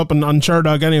preview of this up on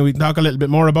Sherdog anyway. We can talk a little bit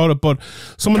more about it. But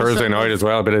Thursday night as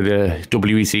well, a bit of the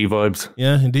WEC vibes.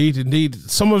 Yeah, indeed.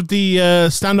 Some of the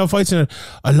standout fights in it.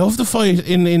 I love the fight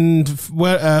in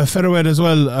featherweight as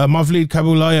well. Mavlid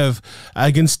Kabulayev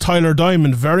against Tyler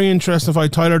Diamond. Very interesting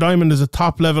fight. Tyler Diamond is a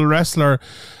top level wrestler.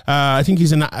 I think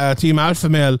he's a team alpha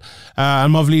male,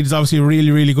 and Mavlid is obviously a really,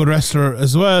 really good wrestler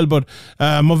as well. But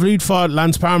Mavlid fought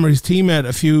Lance Palmer, his teammate,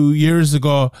 a few years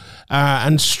ago,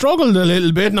 and struggled a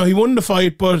little bit. Now, he won the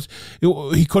fight, but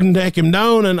he couldn't take him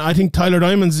down, and I think Tyler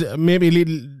Diamond's maybe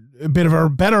a bit of a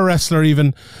better wrestler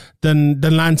even than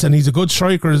Lance, and he's a good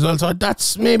striker as well. So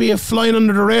that's maybe a flying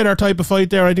under the radar type of fight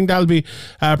there. I think that'll be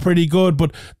pretty good.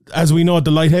 But as we know,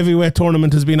 the light heavyweight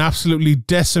tournament has been absolutely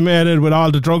decimated with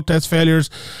all the drug test failures,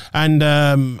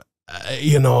 and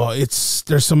you know,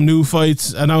 there's some new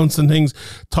fights announced and things.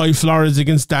 Ty Flores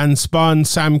against Dan Spahn.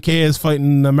 Sam Kay is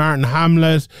fighting Martin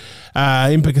Hamlet.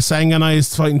 Impa Kasanganay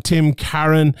is fighting Tim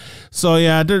Karen. So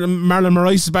yeah, Marlon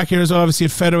Moraes is back here as well, obviously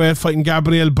at featherweight, fighting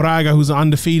Gabriel Braga, who's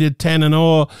undefeated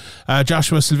 10-0.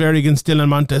 Joshua Silveri against Dylan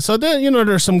Montes. So you know,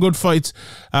 there's some good fights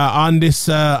on this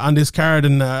card,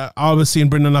 and always seeing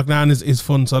Brendan Loughnane is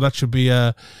fun. So that should be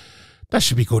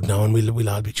good now, and we'll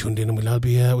all be tuned in, and we'll all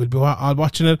be all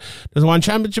watching it. There's one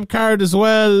championship card as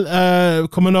well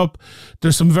coming up.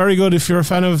 There's some very good, if you're a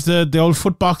fan of the old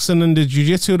foot boxing and the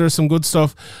jiu-jitsu, there's some good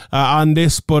stuff on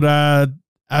this. But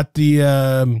at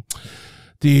the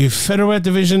The featherweight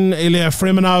division, Ilya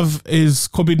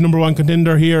Fremenov could be the number one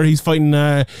contender here. He's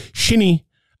fighting Shinny.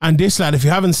 And this lad, if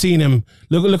you haven't seen him,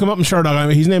 look him up in Sherdog. I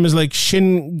mean, his name is like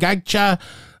Shin Gagcha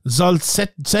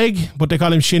Zoltseg, but they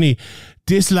call him Shinny.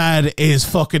 This lad is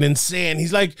fucking insane.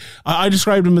 He's like, I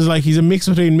described him as like, he's a mix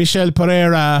between Michel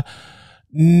Pereira,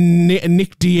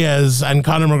 Nick Diaz and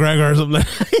Conor McGregor or something.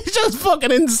 He's just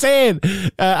fucking insane.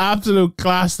 Absolute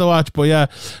class to watch. But yeah,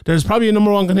 there's probably a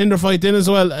number one contender fight in as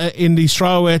well in the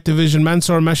strawweight division.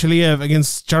 Mansour Mashaliev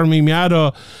against Jeremy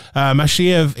Miado.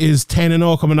 Mashaliev is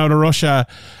 10-0 coming out of Russia,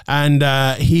 and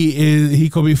he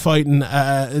could be fighting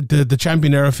the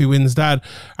champion there if he wins that.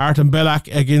 Artem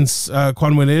Belak against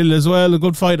Kwan Win Il as well, a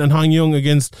good fight, and Hong Yung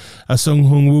against Sung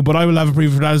Hung Woo. But I will have a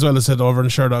preview for that as well, as I said, over in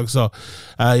Sherdog. So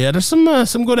yeah, there's some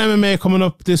good MMA coming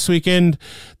up this weekend.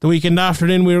 The weekend after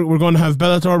then, we're going to have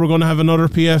Bellator. We're going to have another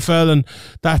PFL, and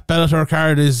that Bellator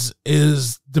card is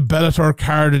the Bellator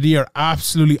card of the year.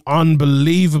 Absolutely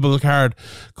unbelievable card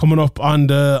coming up on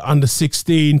the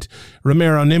 16th.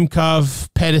 Romero Nimkov,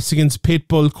 Pettis against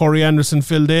Pitbull, Corey Anderson,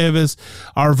 Phil Davis,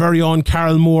 our very own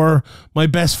Carl Moore, my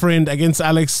best friend, against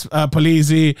Alex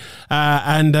Polizzi,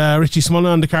 and Richie Smullen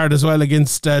on the card as well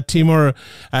against Timur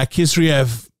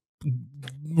Kisriev,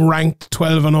 ranked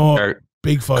 12-0.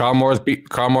 Big fight. Carl Moore's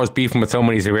beefing with so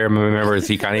many SevereMMA members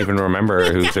he can't even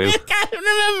remember who's who. He can't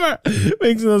remember.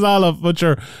 Mixing us all up, but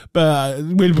sure. But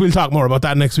we'll talk more about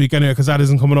that next week anyway, because that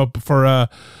isn't coming up for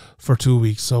 2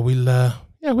 weeks. So we'll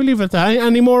leave it at that.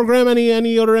 Any more, Graeme?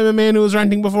 Any other MMA news or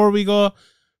anything before we go?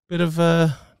 It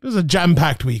was a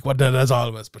jam-packed week, wasn't it, as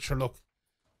always? But sure, look.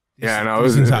 Yeah, no, it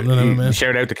was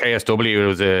shout out to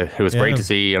KSW. It was great to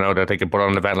see, that they could put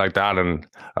on an event like that, and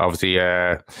obviously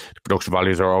the production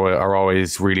values are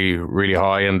always really, really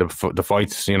high, and the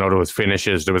fights, there was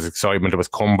finishes, there was excitement, there was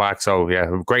comeback. So yeah,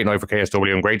 great night for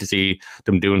KSW, and great to see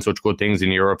them doing such good things in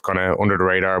Europe, kind of under the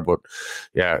radar, but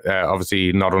yeah,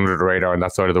 obviously not under the radar on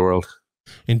that side of the world.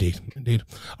 Indeed.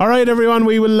 All right, everyone,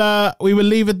 we will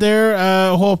leave it there.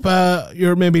 Hope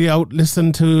you're maybe out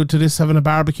listening to this, having a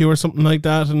barbecue or something like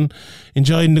that, and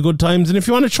enjoying the good times. And if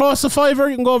you want to throw us a $5,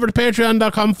 you can go over to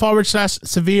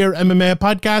patreon.com/SevereMMA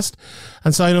podcast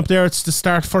and sign up there. It's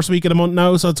the first week of the month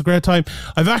now, so it's a great time.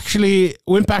 I've actually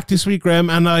went back this week, Graeme,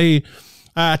 and I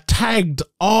tagged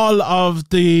all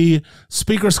of the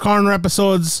Speaker's Corner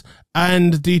episodes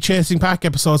and the Chasing Pack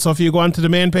episode. So if you go onto the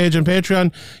main page on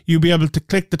Patreon, you'll be able to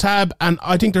click the tab, and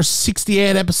I think there's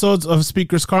 68 episodes of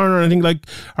Speaker's Corner, and I think like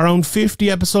around 50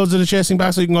 episodes of the Chasing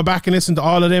Pack, so you can go back and listen to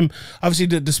all of them.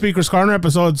 Obviously the Speaker's Corner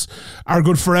episodes are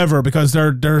good forever because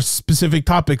they're specific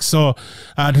topics. So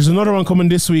there's another one coming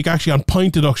this week actually on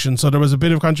point deduction. So there was a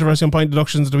bit of controversy on point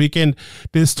deductions the weekend.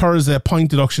 This Thursday, point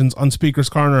deductions on Speaker's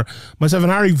Corner. Myself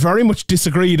and Harry very much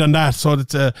disagreed on that, so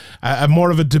it's a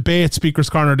more of a debate Speaker's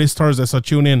Corner this Thursday, so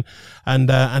tune in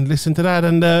and listen to that.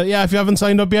 And yeah, if you haven't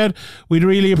signed up yet, we'd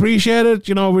really appreciate it.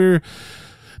 We're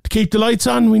to keep the lights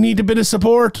on, we need a bit of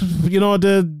support.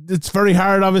 It's very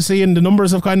hard, obviously, and the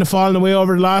numbers have kind of fallen away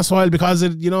over the last while because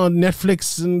of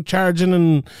Netflix and charging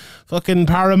and fucking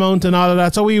Paramount and all of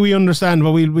that. So we understand,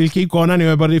 but we'll keep going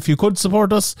anyway. But if you could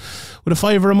support us with a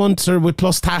 $5 a month, or with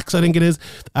plus tax, I think it is,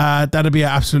 that'd be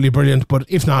absolutely brilliant. But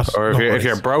if not, or if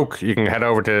you're broke, you can head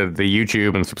over to the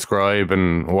YouTube and subscribe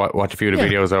and watch a few of the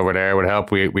videos over there. It would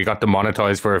help. We got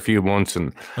demonetized for a few months,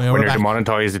 and when you're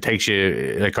demonetized, it takes you,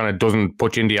 it kind of doesn't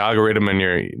put you in the algorithm, and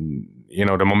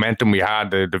the momentum we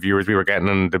had, the viewers we were getting,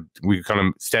 and we kind of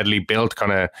steadily built,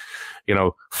 kind of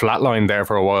flatlined there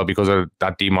for a while because of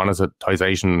that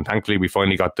demonetization. Thankfully we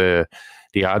finally got the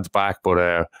ads back,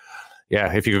 but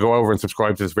yeah, if you could go over and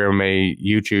subscribe to SevereMMA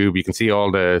YouTube, you can see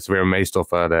all the SevereMMA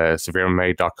stuff at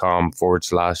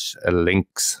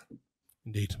SevereMMA.com/links.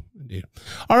 Indeed.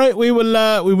 All right, we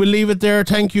will leave it there.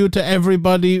 Thank you to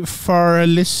everybody for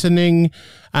listening,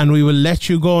 and we will let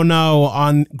you go now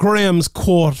on Graeme's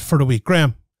quote for the week.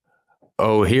 Graeme.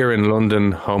 Oh, here in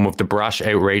London, home of the brash,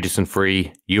 outrageous and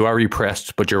free, you are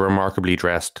repressed, but you're remarkably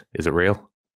dressed. Is it real?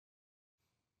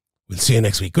 We'll see you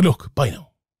next week. Good luck. Bye now.